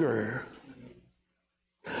stronger.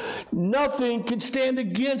 Nothing can stand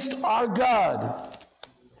against our God.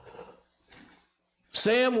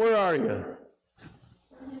 Sam, where are you?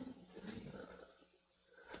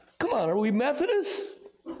 Come on, are we Methodists?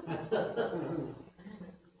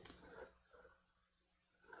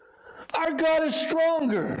 Our God is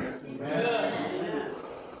stronger. Amen.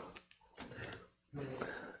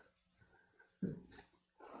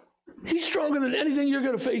 He's stronger than anything you're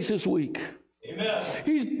going to face this week. Amen.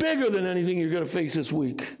 He's bigger than anything you're going to face this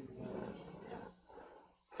week.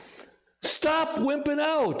 Stop wimping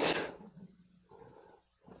out.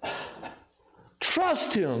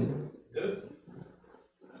 Trust him.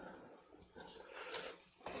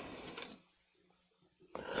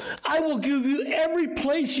 I will give you every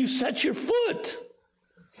place you set your foot.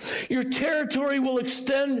 Your territory will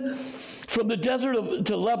extend from the desert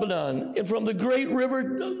to Lebanon, and from the great river,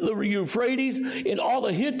 the Euphrates, in all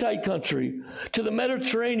the Hittite country, to the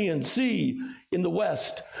Mediterranean Sea in the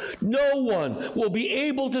west. No one will be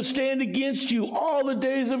able to stand against you all the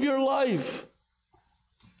days of your life.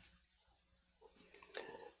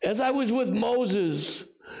 As I was with Moses,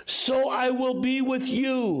 so I will be with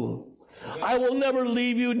you. I will never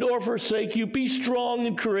leave you nor forsake you. Be strong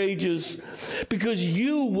and courageous, because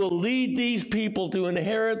you will lead these people to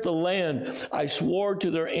inherit the land I swore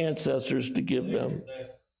to their ancestors to give them.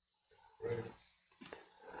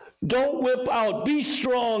 Don't whip out. Be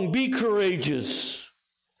strong. Be courageous.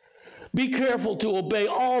 Be careful to obey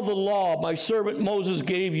all the law my servant Moses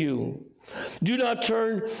gave you. Do not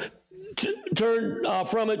turn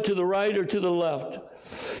from it to the right or to the left,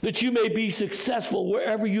 that you may be successful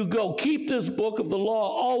wherever you go. Keep this book of the law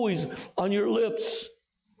always on your lips.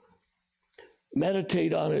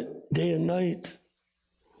 Meditate on it day and night,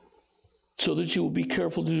 so that you will be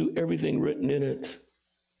careful to do everything written in it.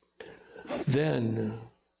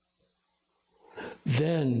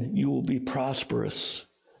 Then you will be prosperous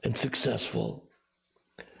and successful.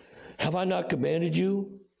 Have I not commanded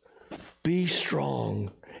you? Be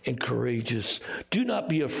strong and courageous. Do not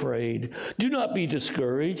be afraid. Do not be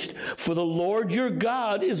discouraged, for the Lord your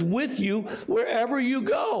God is with you wherever you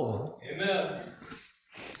go. Amen.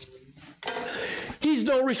 He's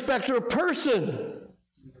no respecter of person.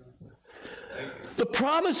 The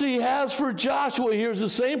promise he has for Joshua here is the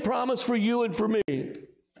same promise for you and for me.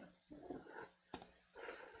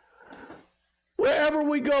 Wherever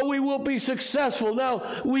we go, we will be successful.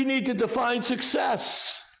 Now, we need to define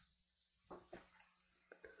success.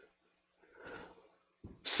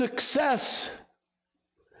 Success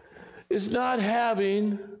is not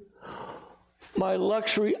having my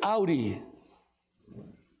luxury Audi.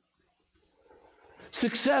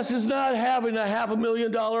 Success is not having a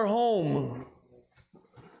 $500,000 home.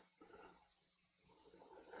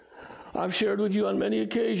 I've shared with you on many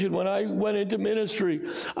occasions when I went into ministry,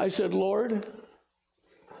 I said, Lord,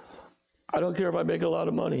 I don't care if I make a lot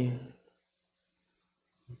of money.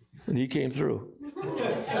 And he came through.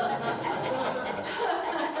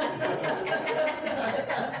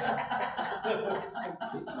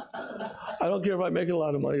 I don't care if I make a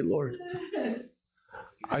lot of money, Lord.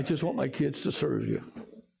 I just want my kids to serve you.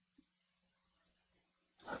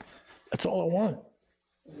 That's all I want.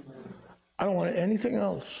 I don't want anything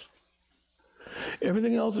else.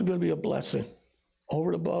 Everything else is going to be a blessing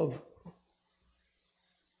over and above.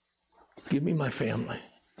 Give me my family.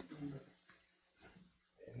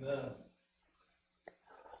 Amen.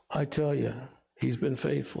 I tell you, he's been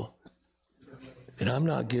faithful. And I'm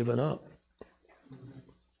not giving up.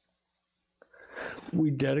 We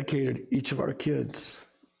dedicated each of our kids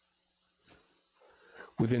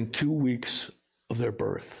within 2 weeks of their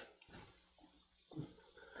birth.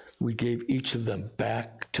 We gave each of them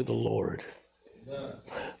back to the Lord. Amen.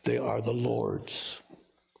 They are the Lord's.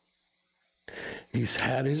 He's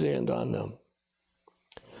had his hand on them.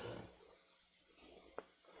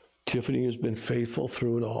 Tiffany has been faithful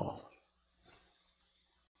through it all.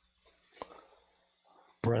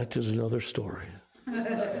 Brent is another story.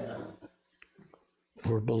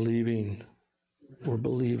 We're believing. We're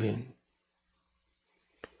believing.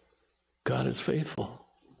 God is faithful.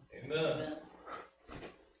 Amen.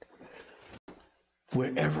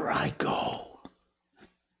 Wherever I go,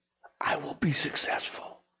 I will be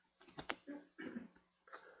successful.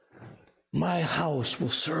 My house will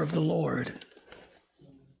serve the Lord.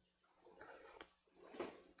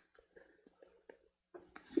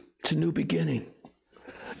 It's a new beginning.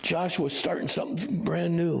 Joshua's starting something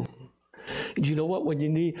brand new. And you know what? When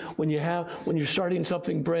you're starting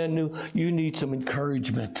something brand new, you need some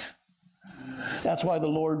encouragement. That's why the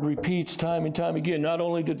Lord repeats time and time again, not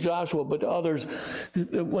only to Joshua, but to others.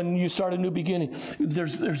 When you start a new beginning,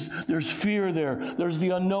 there's fear there. There's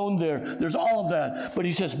the unknown there. There's all of that. But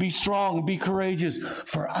he says, be strong, be courageous,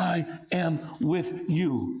 for I am with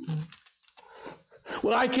you.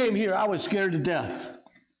 When I came here, I was scared to death.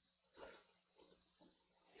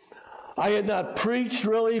 I had not preached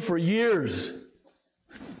really for years.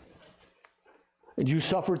 And you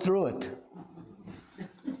suffered through it.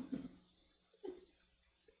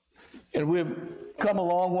 And we've come a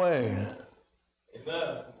long way.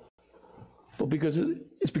 Amen. But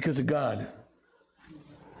it's because of God.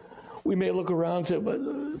 We may look around and say, but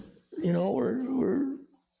you know,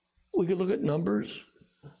 we could look at numbers.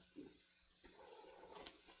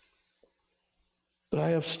 But I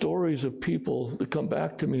have stories of people that come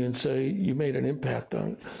back to me and say, you made an impact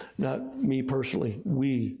on, not me personally,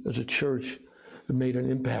 we as a church have made an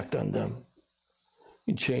impact on them.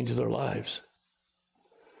 and change their lives.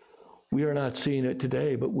 We are not seeing it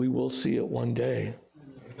today, but we will see it one day.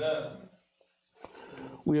 Amen.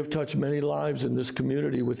 We have touched many lives in this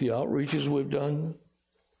community with the outreaches we've done.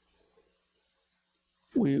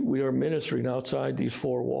 We are ministering outside these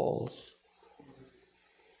four walls.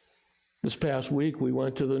 This past week, we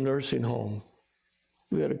went to the nursing home.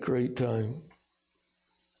 We had a great time.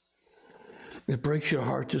 It breaks your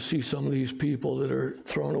heart to see some of these people that are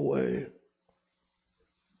thrown away.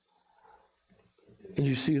 And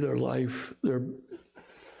you see their life, their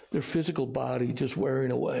physical body just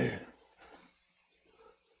wearing away.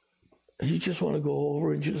 And you just want to go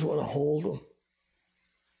over and you just want to hold them.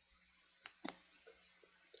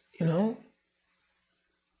 You know?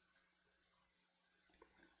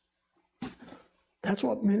 That's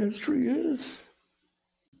what ministry is.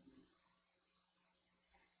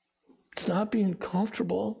 It's not being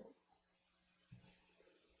comfortable.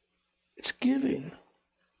 It's giving.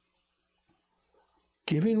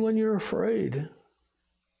 Giving when you're afraid.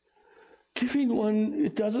 Giving when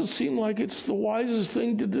it doesn't seem like it's the wisest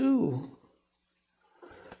thing to do.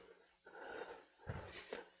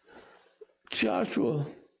 Joshua,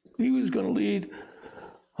 he was going to lead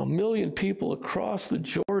 1 million people across the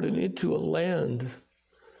Jordan into a land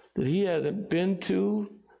that he hadn't been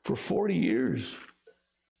to for 40 years.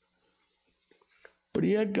 But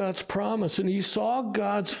he had God's promise, and he saw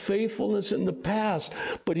God's faithfulness in the past,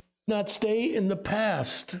 but he did not stay in the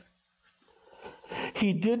past.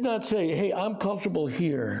 He did not say, hey, I'm comfortable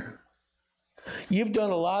here. You've done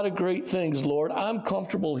a lot of great things, Lord. I'm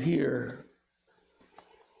comfortable here.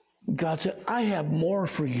 God said, I have more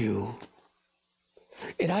for you.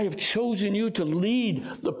 And I have chosen you to lead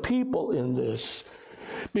the people in this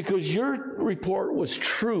because your report was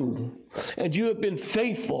true and you have been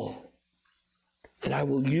faithful. And I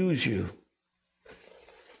will use you.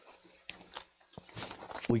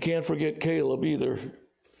 We can't forget Caleb either.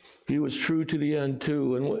 He was true to the end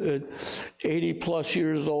too. And at 80 plus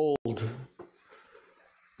years old,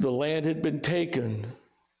 the land had been taken.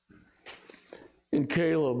 And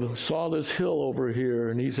Caleb saw this hill over here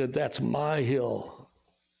and he said, that's my hill.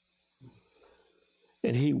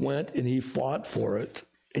 And he went and he fought for it.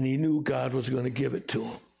 And he knew God was going to give it to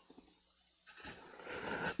him.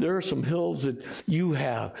 There are some hills that you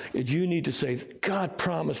have, and you need to say, God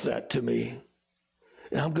promised that to me,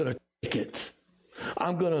 and I'm going to take it.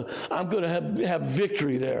 I'm going to have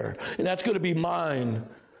victory there, and that's going to be mine.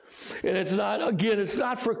 And it's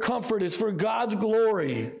not for comfort, it's for God's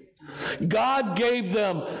glory. God gave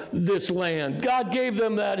them this land. God gave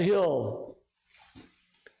them that hill.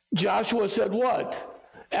 Joshua said what?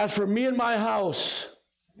 As for me and my house,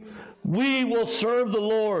 we will serve the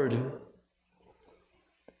Lord.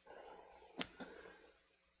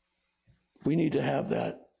 We need to have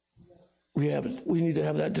that. We need to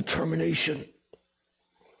have that determination.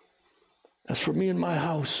 As for me and my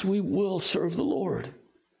house, we will serve the Lord.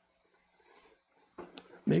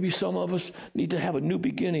 Maybe some of us need to have a new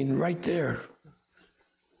beginning right there.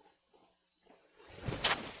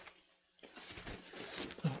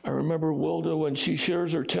 I remember Wilda when she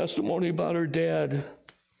shares her testimony about her dad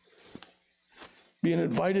being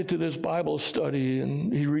invited to this Bible study,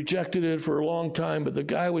 and he rejected it for a long time, but the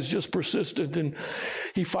guy was just persistent, and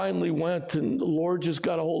he finally went, and the Lord just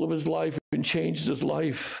got a hold of his life and changed his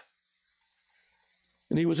life.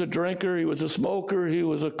 And he was a drinker, he was a smoker, he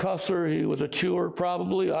was a cusser, he was a chewer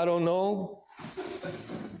probably, I don't know.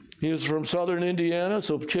 He was from southern Indiana,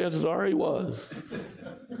 so chances are he was.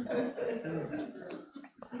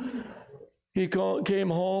 He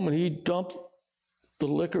came home and he dumped the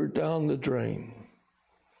liquor down the drain.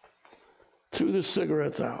 Threw the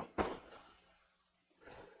cigarettes out.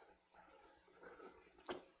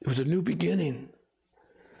 It was a new beginning.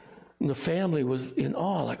 And the family was in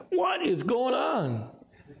awe, like, what is going on?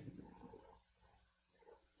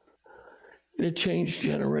 And it changed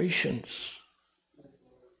generations.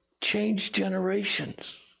 Changed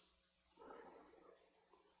generations.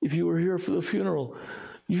 If you were here for the funeral,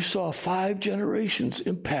 you saw 5 generations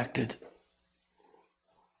impacted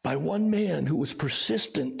by one man who was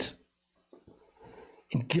persistent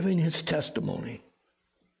in giving his testimony.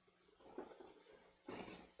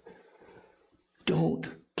 Don't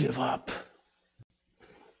give up.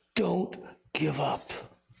 Don't give up.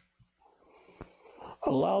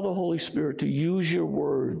 Allow the Holy Spirit to use your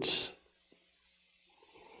words.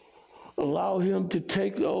 Allow him to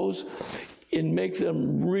take those and make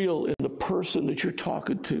them real in the person that you're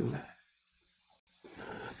talking to.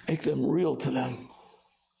 Make them real to them.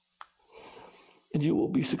 And you will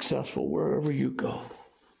be successful wherever you go.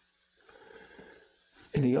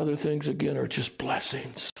 And the other things, again, are just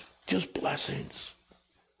blessings. Just blessings.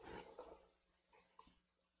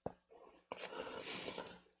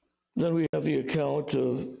 Then we have the account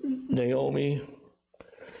of Naomi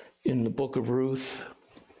in the book of Ruth.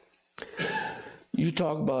 You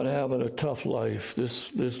talk about having a tough life.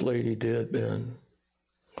 This lady did, man.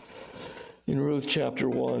 In Ruth chapter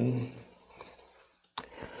 1,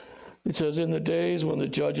 it says, in the days when the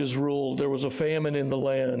judges ruled, there was a famine in the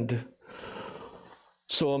land.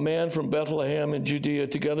 So a man from Bethlehem in Judea,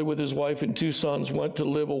 together with his wife and 2 sons, went to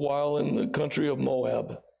live a while in the country of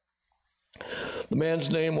Moab. The man's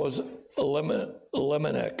name was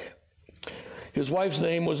Elimelech. His wife's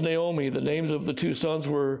name was Naomi. The names of the 2 sons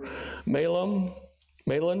were Mahlon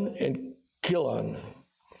and Kilion.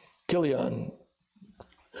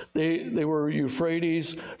 They were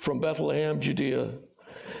Euphrates from Bethlehem, Judea,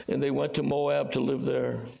 and they went to Moab to live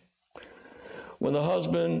there. When the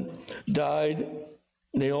husband died,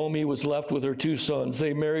 Naomi was left with her 2 sons.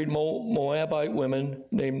 They married Moabite women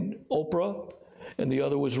named Oprah, and the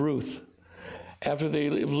other was Ruth. After they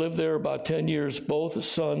lived there about 10 years, both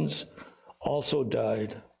sons also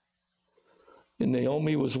died. And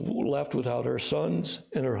Naomi was left without her sons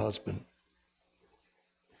and her husband.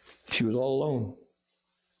 She was all alone,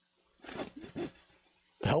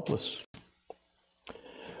 helpless.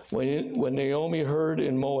 When Naomi heard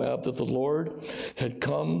in Moab that the Lord had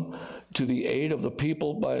come to the aid of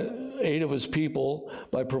his people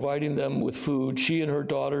by providing them with food, she and her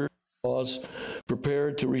daughter-in-laws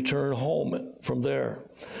prepared to return home from there.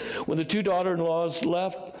 When the 2 daughter-in-laws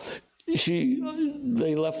left,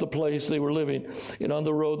 they left the place they were living, and on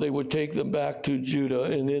the road they would take them back to Judah.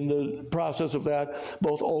 And in the process of that,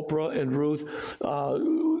 both Oprah and Ruth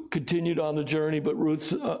continued on the journey, but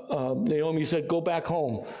Naomi said, go back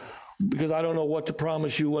home, because I don't know what to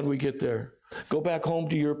promise you when we get there. Go back home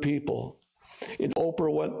to your people. And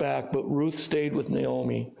Oprah went back, but Ruth stayed with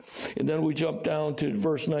Naomi. And then we jump down to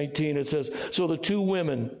verse 19. It says, so the 2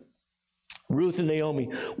 women, Ruth and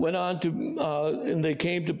Naomi, went on and they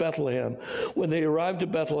came to Bethlehem. When they arrived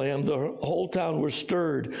at Bethlehem, the whole town was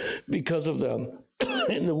stirred because of them.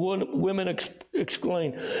 And the women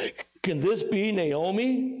exclaimed, can this be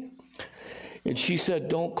Naomi? And she said,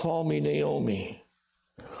 don't call me Naomi.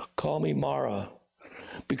 Call me Mara,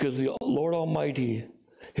 because the Lord Almighty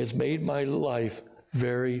has made my life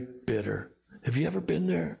very bitter. Have you ever been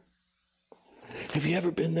there? Have you ever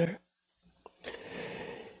been there?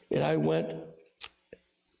 And I went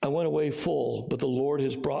away full, but the Lord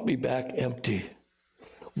has brought me back empty.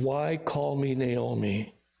 Why call me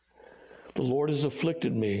Naomi? The Lord has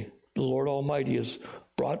afflicted me. The Lord Almighty has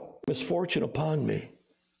brought misfortune upon me.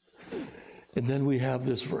 And then we have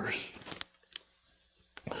this verse.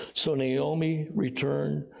 So Naomi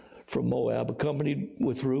returned from Moab, accompanied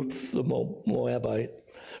with Ruth the Moabite,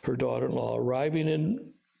 her daughter-in-law, arriving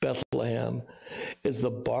in Bethlehem as the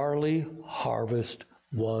barley harvest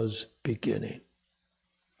was beginning.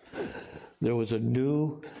 There was a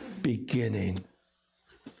new beginning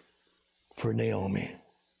for Naomi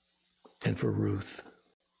and for Ruth.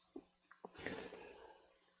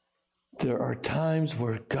 There are times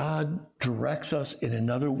where God directs us in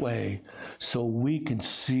another way so we can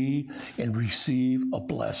see and receive a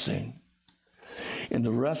blessing. And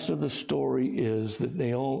the rest of the story is that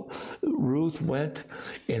Ruth went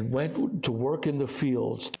to work in the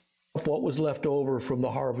fields, what was left over from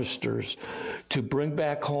the harvesters, to bring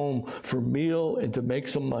back home for meal and to make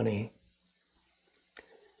some money.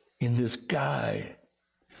 And this guy,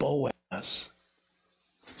 Boaz,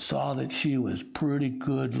 saw that she was pretty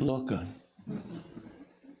good looking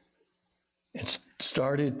and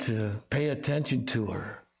started to pay attention to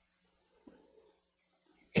her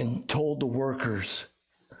and told the workers,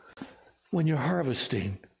 when you're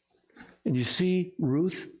harvesting and you see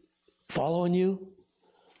Ruth following you,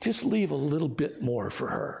 just leave a little bit more for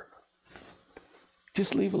her.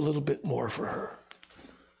 Just leave a little bit more for her.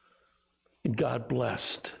 And God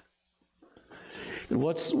blessed. And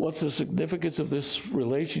what's the significance of this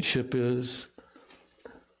relationship is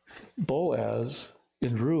Boaz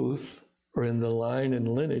and Ruth are in the line and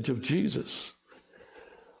lineage of Jesus.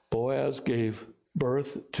 Boaz gave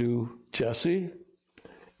birth to Jesse,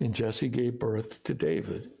 and Jesse gave birth to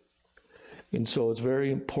David. And so it's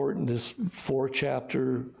very important. This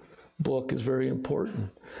 4-chapter book is very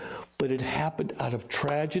important. But it happened out of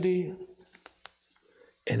tragedy,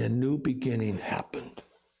 and a new beginning happened.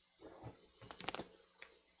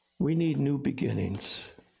 We need new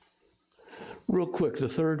beginnings. Real quick, the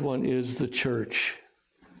third one is the church.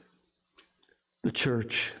 The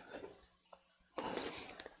church.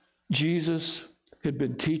 Jesus had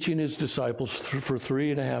been teaching his disciples for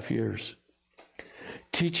 3.5 years.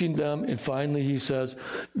 Teaching them, and finally he says,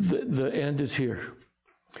 the end is here.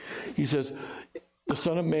 He says, the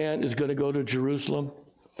Son of Man is going to go to Jerusalem.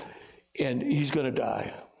 And he's going to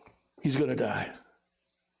die. He's going to die.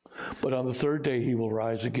 But on the third day, he will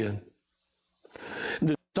rise again.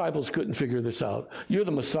 The disciples couldn't figure this out. You're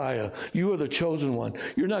the Messiah. You are the chosen one.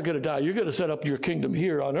 You're not going to die. You're going to set up your kingdom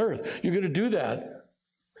here on earth. You're going to do that.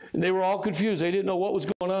 And they were all confused. They didn't know what was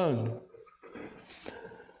going on.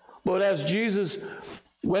 But as Jesus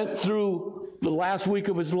went through the last week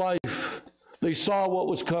of his life, they saw what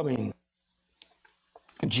was coming.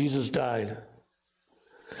 And Jesus died.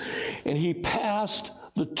 And he passed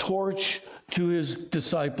the torch to his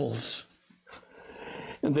disciples.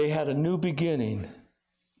 And they had a new beginning.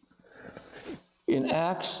 In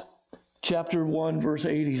Acts chapter 1, verse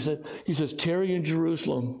 8, he says, tarry in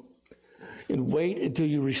Jerusalem and wait until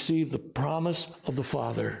you receive the promise of the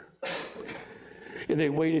Father. And they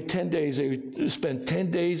waited 10 days. They spent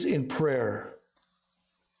 10 days in prayer.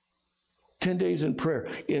 10 days in prayer.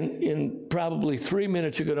 In probably 3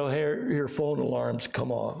 minutes, you're going to hear phone alarms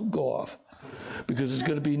go off, because it's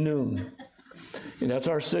going to be noon. And that's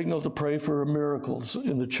our signal to pray for miracles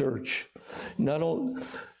in the church. Not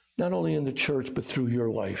only in the church, but through your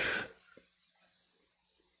life.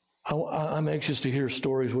 I'm anxious to hear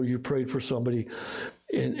stories where you prayed for somebody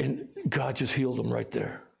and God just healed them right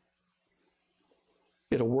there.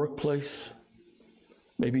 At a workplace,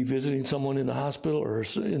 maybe visiting someone in the hospital or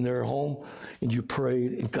in their home, and you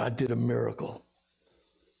prayed and God did a miracle.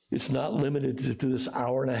 It's not limited to this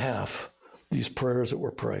hour and a half, these prayers that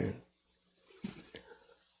we're praying.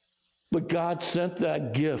 But God sent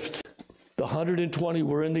that gift. The 120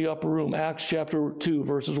 were in the upper room. Acts chapter 2,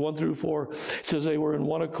 verses 1 through 4, it says they were in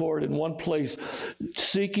one accord, in one place,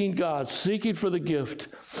 seeking God, seeking for the gift.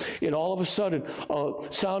 And all of a sudden, a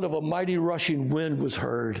sound of a mighty rushing wind was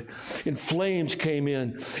heard, and flames came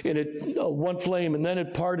in, and one flame, and then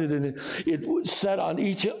it parted, and it set on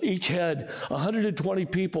each head. 120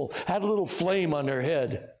 people had a little flame on their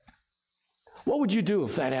head. What would you do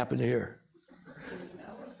if that happened here?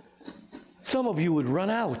 Some of you would run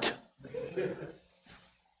out.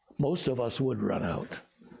 Most of us would run out.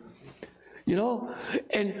 You know?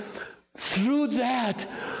 And through that,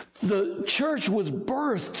 the church was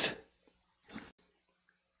birthed.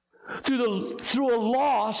 Through a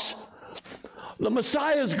loss, the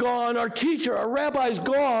Messiah's gone, our teacher, our rabbi's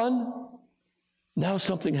gone. Now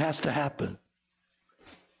something has to happen.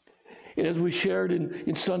 And as we shared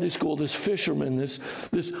in Sunday school, this fisherman, this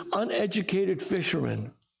uneducated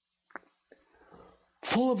fisherman,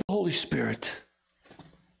 full of the Holy Spirit,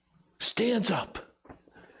 stands up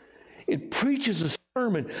and preaches a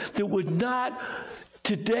sermon that would not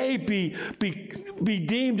today be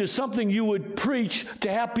deemed as something you would preach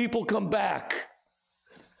to have people come back.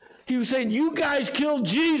 He was saying, you guys killed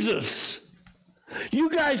Jesus. You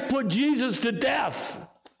guys put Jesus to death.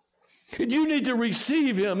 And you need to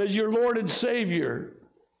receive him as your Lord and Savior.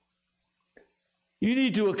 You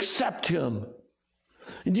need to accept him.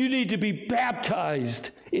 And you need to be baptized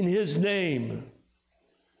in his name.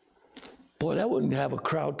 Boy, that wouldn't have a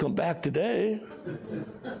crowd come back today.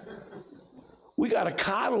 We got to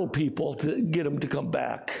coddle people to get them to come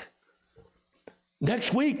back.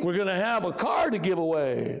 Next week, we're going to have a car to give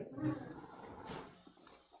away.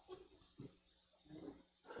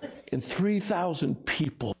 And 3,000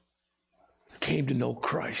 people came to know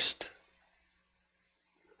Christ.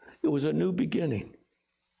 It was a new beginning.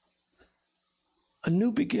 A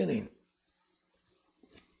new beginning.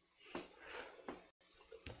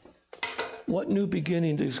 What new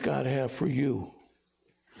beginning does God have for you?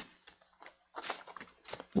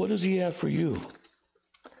 What does he have for you?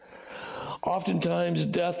 Oftentimes,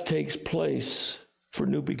 death takes place for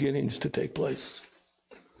new beginnings to take place.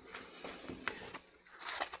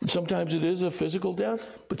 Sometimes it is a physical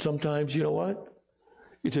death, but sometimes, you know what?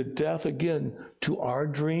 It's a death, again, to our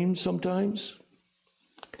dreams sometimes.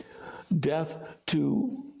 Death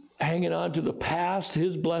to hanging on to the past,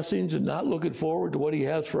 his blessings, and not looking forward to what he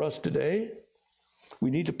has for us today. We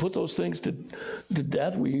need to put those things to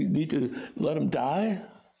death. We need to let them die.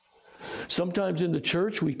 Sometimes in the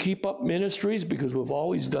church, we keep up ministries because we've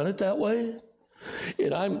always done it that way.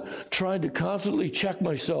 And I'm trying to constantly check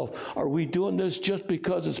myself. Are we doing this just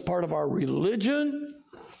because it's part of our religion?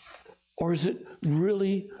 Or is it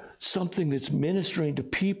really something that's ministering to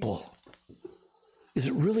people? Is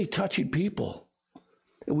it really touching people?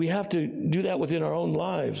 And we have to do that within our own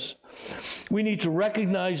lives. We need to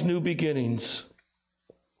recognize new beginnings.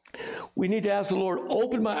 We need to ask the Lord,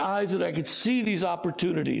 open my eyes that I could see these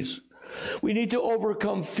opportunities. We need to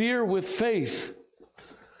overcome fear with faith.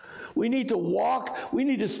 We need to walk, we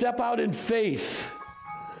need to step out in faith.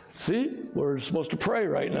 See, we're supposed to pray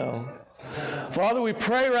right now. Father, we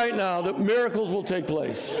pray right now that miracles will take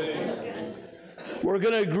place. We're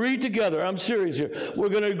going to agree together. I'm serious here. We're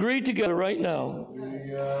going to agree together right now.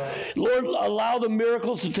 Lord, allow the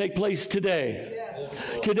miracles to take place today.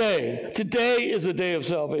 Today. Today is the day of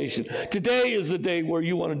salvation. Today is the day where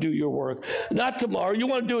you want to do your work. Not tomorrow. You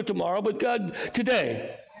want to do it tomorrow, but God,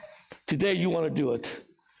 today. Today you want to do it.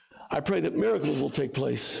 I pray that miracles will take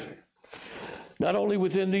place. Not only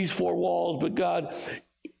within these four walls, but God,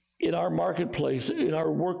 in our marketplace, in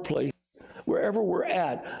our workplace, wherever we're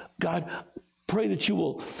at, God, pray that you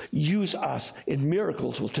will use us and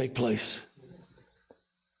miracles will take place.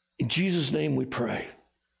 In Jesus' name we pray.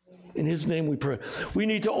 In his name we pray. We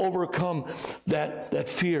need to overcome that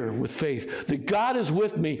fear with faith. That God is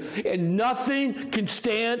with me and nothing can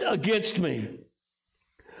stand against me.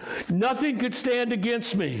 Nothing could stand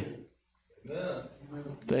against me. Amen.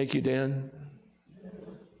 Thank you, Dan.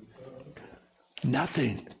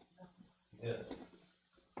 Nothing. Yes.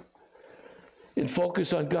 And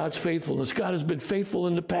focus on God's faithfulness. God has been faithful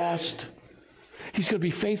in the past. He's going to be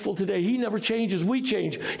faithful today. He never changes. We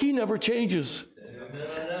change. He never changes.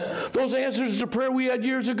 Amen. Those answers to prayer we had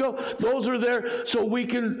years ago, those are there so we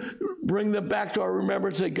can bring them back to our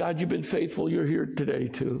remembrance and say, God, you've been faithful. You're here today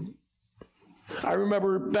too. I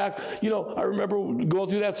remember I remember going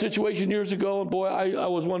through that situation years ago, and boy, I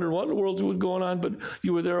was wondering what in the world was going on, but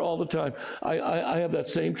you were there all the time. I have that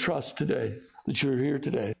same trust today that you're here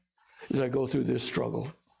today as I go through this struggle,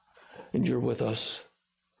 and you're with us.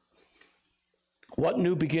 What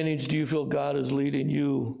new beginnings do you feel God is leading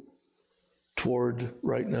you toward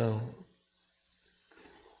right now?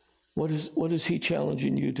 What is he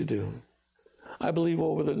challenging you to do? I believe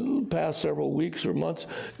over the past several weeks or months,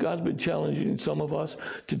 God's been challenging some of us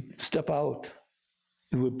to step out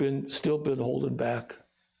who have still been holding back.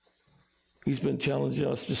 He's been challenging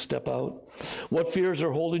us to step out. What fears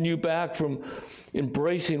are holding you back from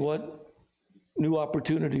embracing what new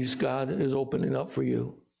opportunities God is opening up for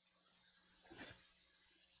you?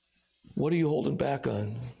 What are you holding back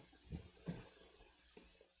on?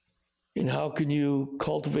 And how can you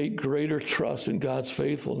cultivate greater trust in God's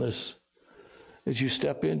faithfulness as you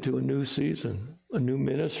step into a new season, a new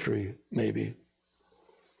ministry, maybe?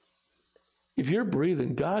 If you're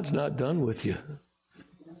breathing, God's not done with you.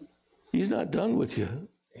 He's not done with you.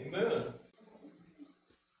 Amen.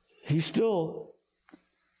 He still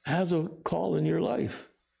has a call in your life.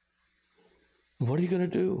 What are you going to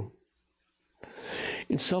do?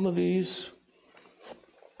 And some of these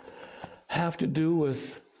have to do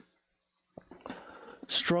with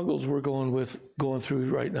struggles we're going through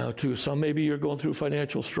right now too. Some maybe you're going through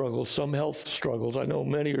financial struggles, some health struggles. I know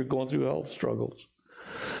many are going through health struggles.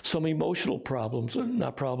 Some emotional problems,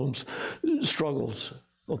 not problems, struggles,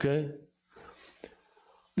 okay?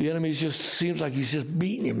 The enemy just seems like he's just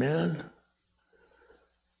beating you, man.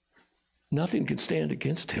 Nothing can stand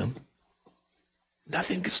against him.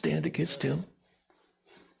 Nothing can stand against him.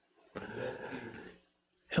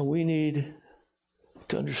 And we need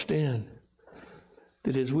to understand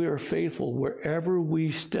that as we are faithful, wherever we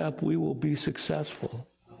step, we will be successful.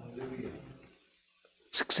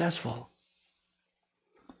 Successful.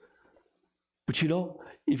 But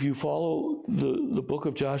if you follow the book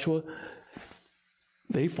of Joshua,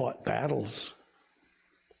 they fought battles.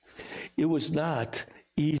 It was not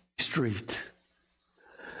easy street.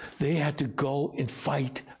 They had to go and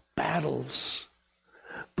fight battles.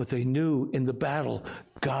 But they knew in the battle,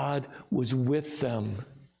 God was with them.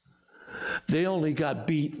 They only got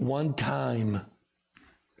beat one time,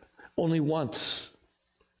 only once,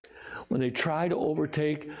 when they tried to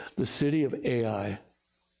overtake the city of Ai.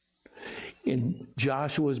 And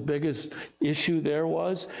Joshua's biggest issue there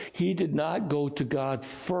was he did not go to God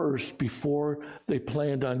first before they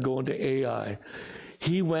planned on going to Ai.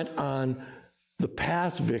 He went on the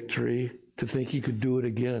past victory to think he could do it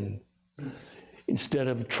again, instead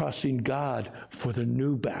of trusting God for the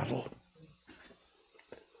new battle.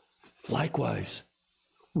 Likewise,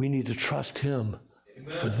 we need to trust him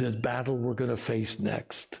for this battle we're going to face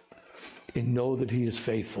next, and know that he is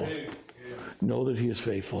faithful. Know that he is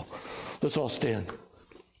faithful. Let's all stand.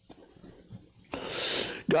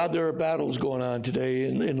 God, there are battles going on today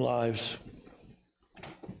in lives.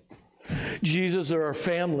 Jesus, there are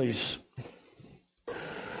families.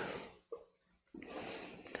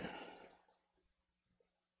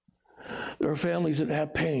 There are families that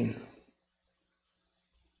have pain,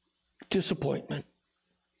 disappointment.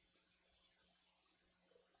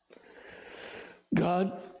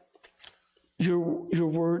 God, your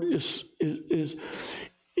word is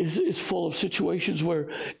full of situations where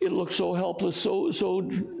it looks so helpless, so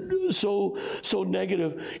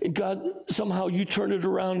negative. And God, somehow you turned it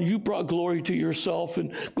around. You brought glory to yourself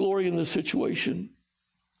and glory in the situation.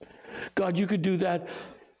 God, you could do that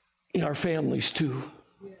in our families too.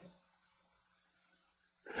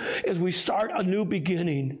 As we start a new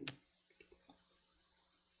beginning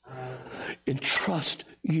and trust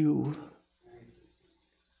you.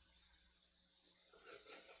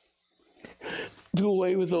 Do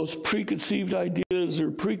away with those preconceived ideas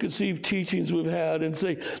or preconceived teachings we've had and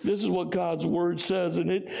say, this is what God's word says,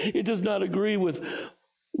 and it does not agree with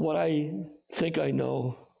what I think I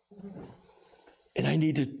know. And I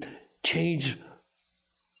need to change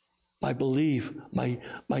my belief, my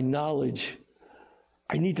knowledge.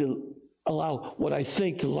 I need to allow what I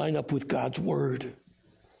think to line up with God's word.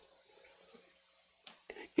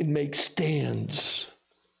 It makes stands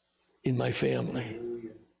in my family.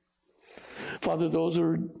 Father, those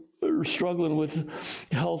are struggling with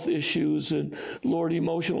health issues and, Lord,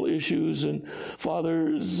 emotional issues and,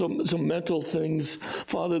 Father, some mental things.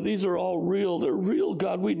 Father, these are all real. They're real,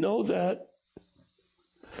 God. We know that.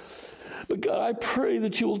 But, God, I pray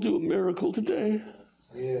that you will do a miracle today.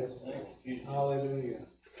 Yes. Hallelujah.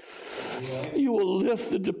 You will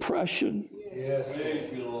lift the depression. Yes.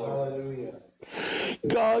 Thank you, Lord. Hallelujah.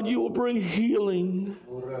 God, you will bring healing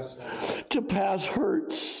to past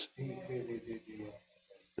hurts.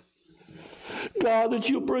 God, that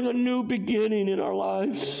you'll bring a new beginning in our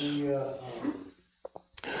lives.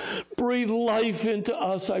 Breathe life into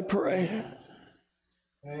us, I pray.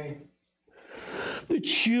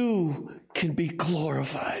 That you can be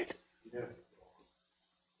glorified.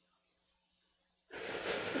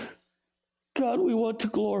 God, we want to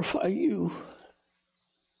glorify you.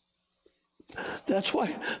 That's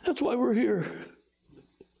why we're here.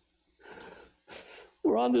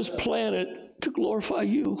 We're on this planet to glorify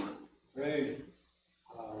you.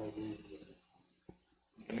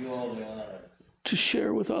 To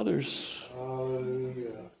share with others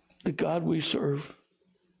the God we serve.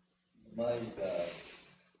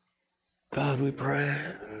 God, we pray.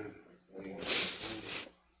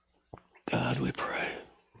 God, we pray.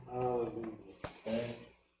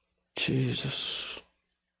 Jesus.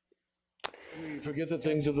 We forget the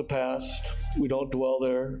things of the past. We don't dwell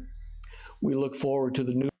there. We look forward to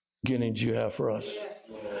the new beginnings you have for us.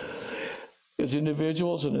 As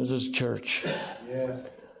individuals and as a church. Yes.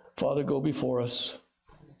 Father, go before us.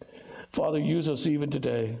 Father, use us even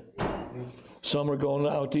today. Some are going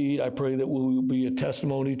out to eat. I pray that we will be a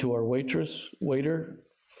testimony to our waiter.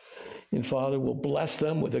 And Father, we'll bless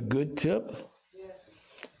them with a good tip.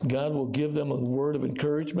 God will give them a word of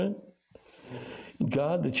encouragement. And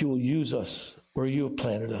God, that you will use us where you have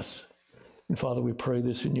planted us. And Father, we pray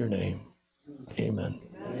this in your name. Amen.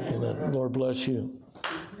 Amen. Lord bless you.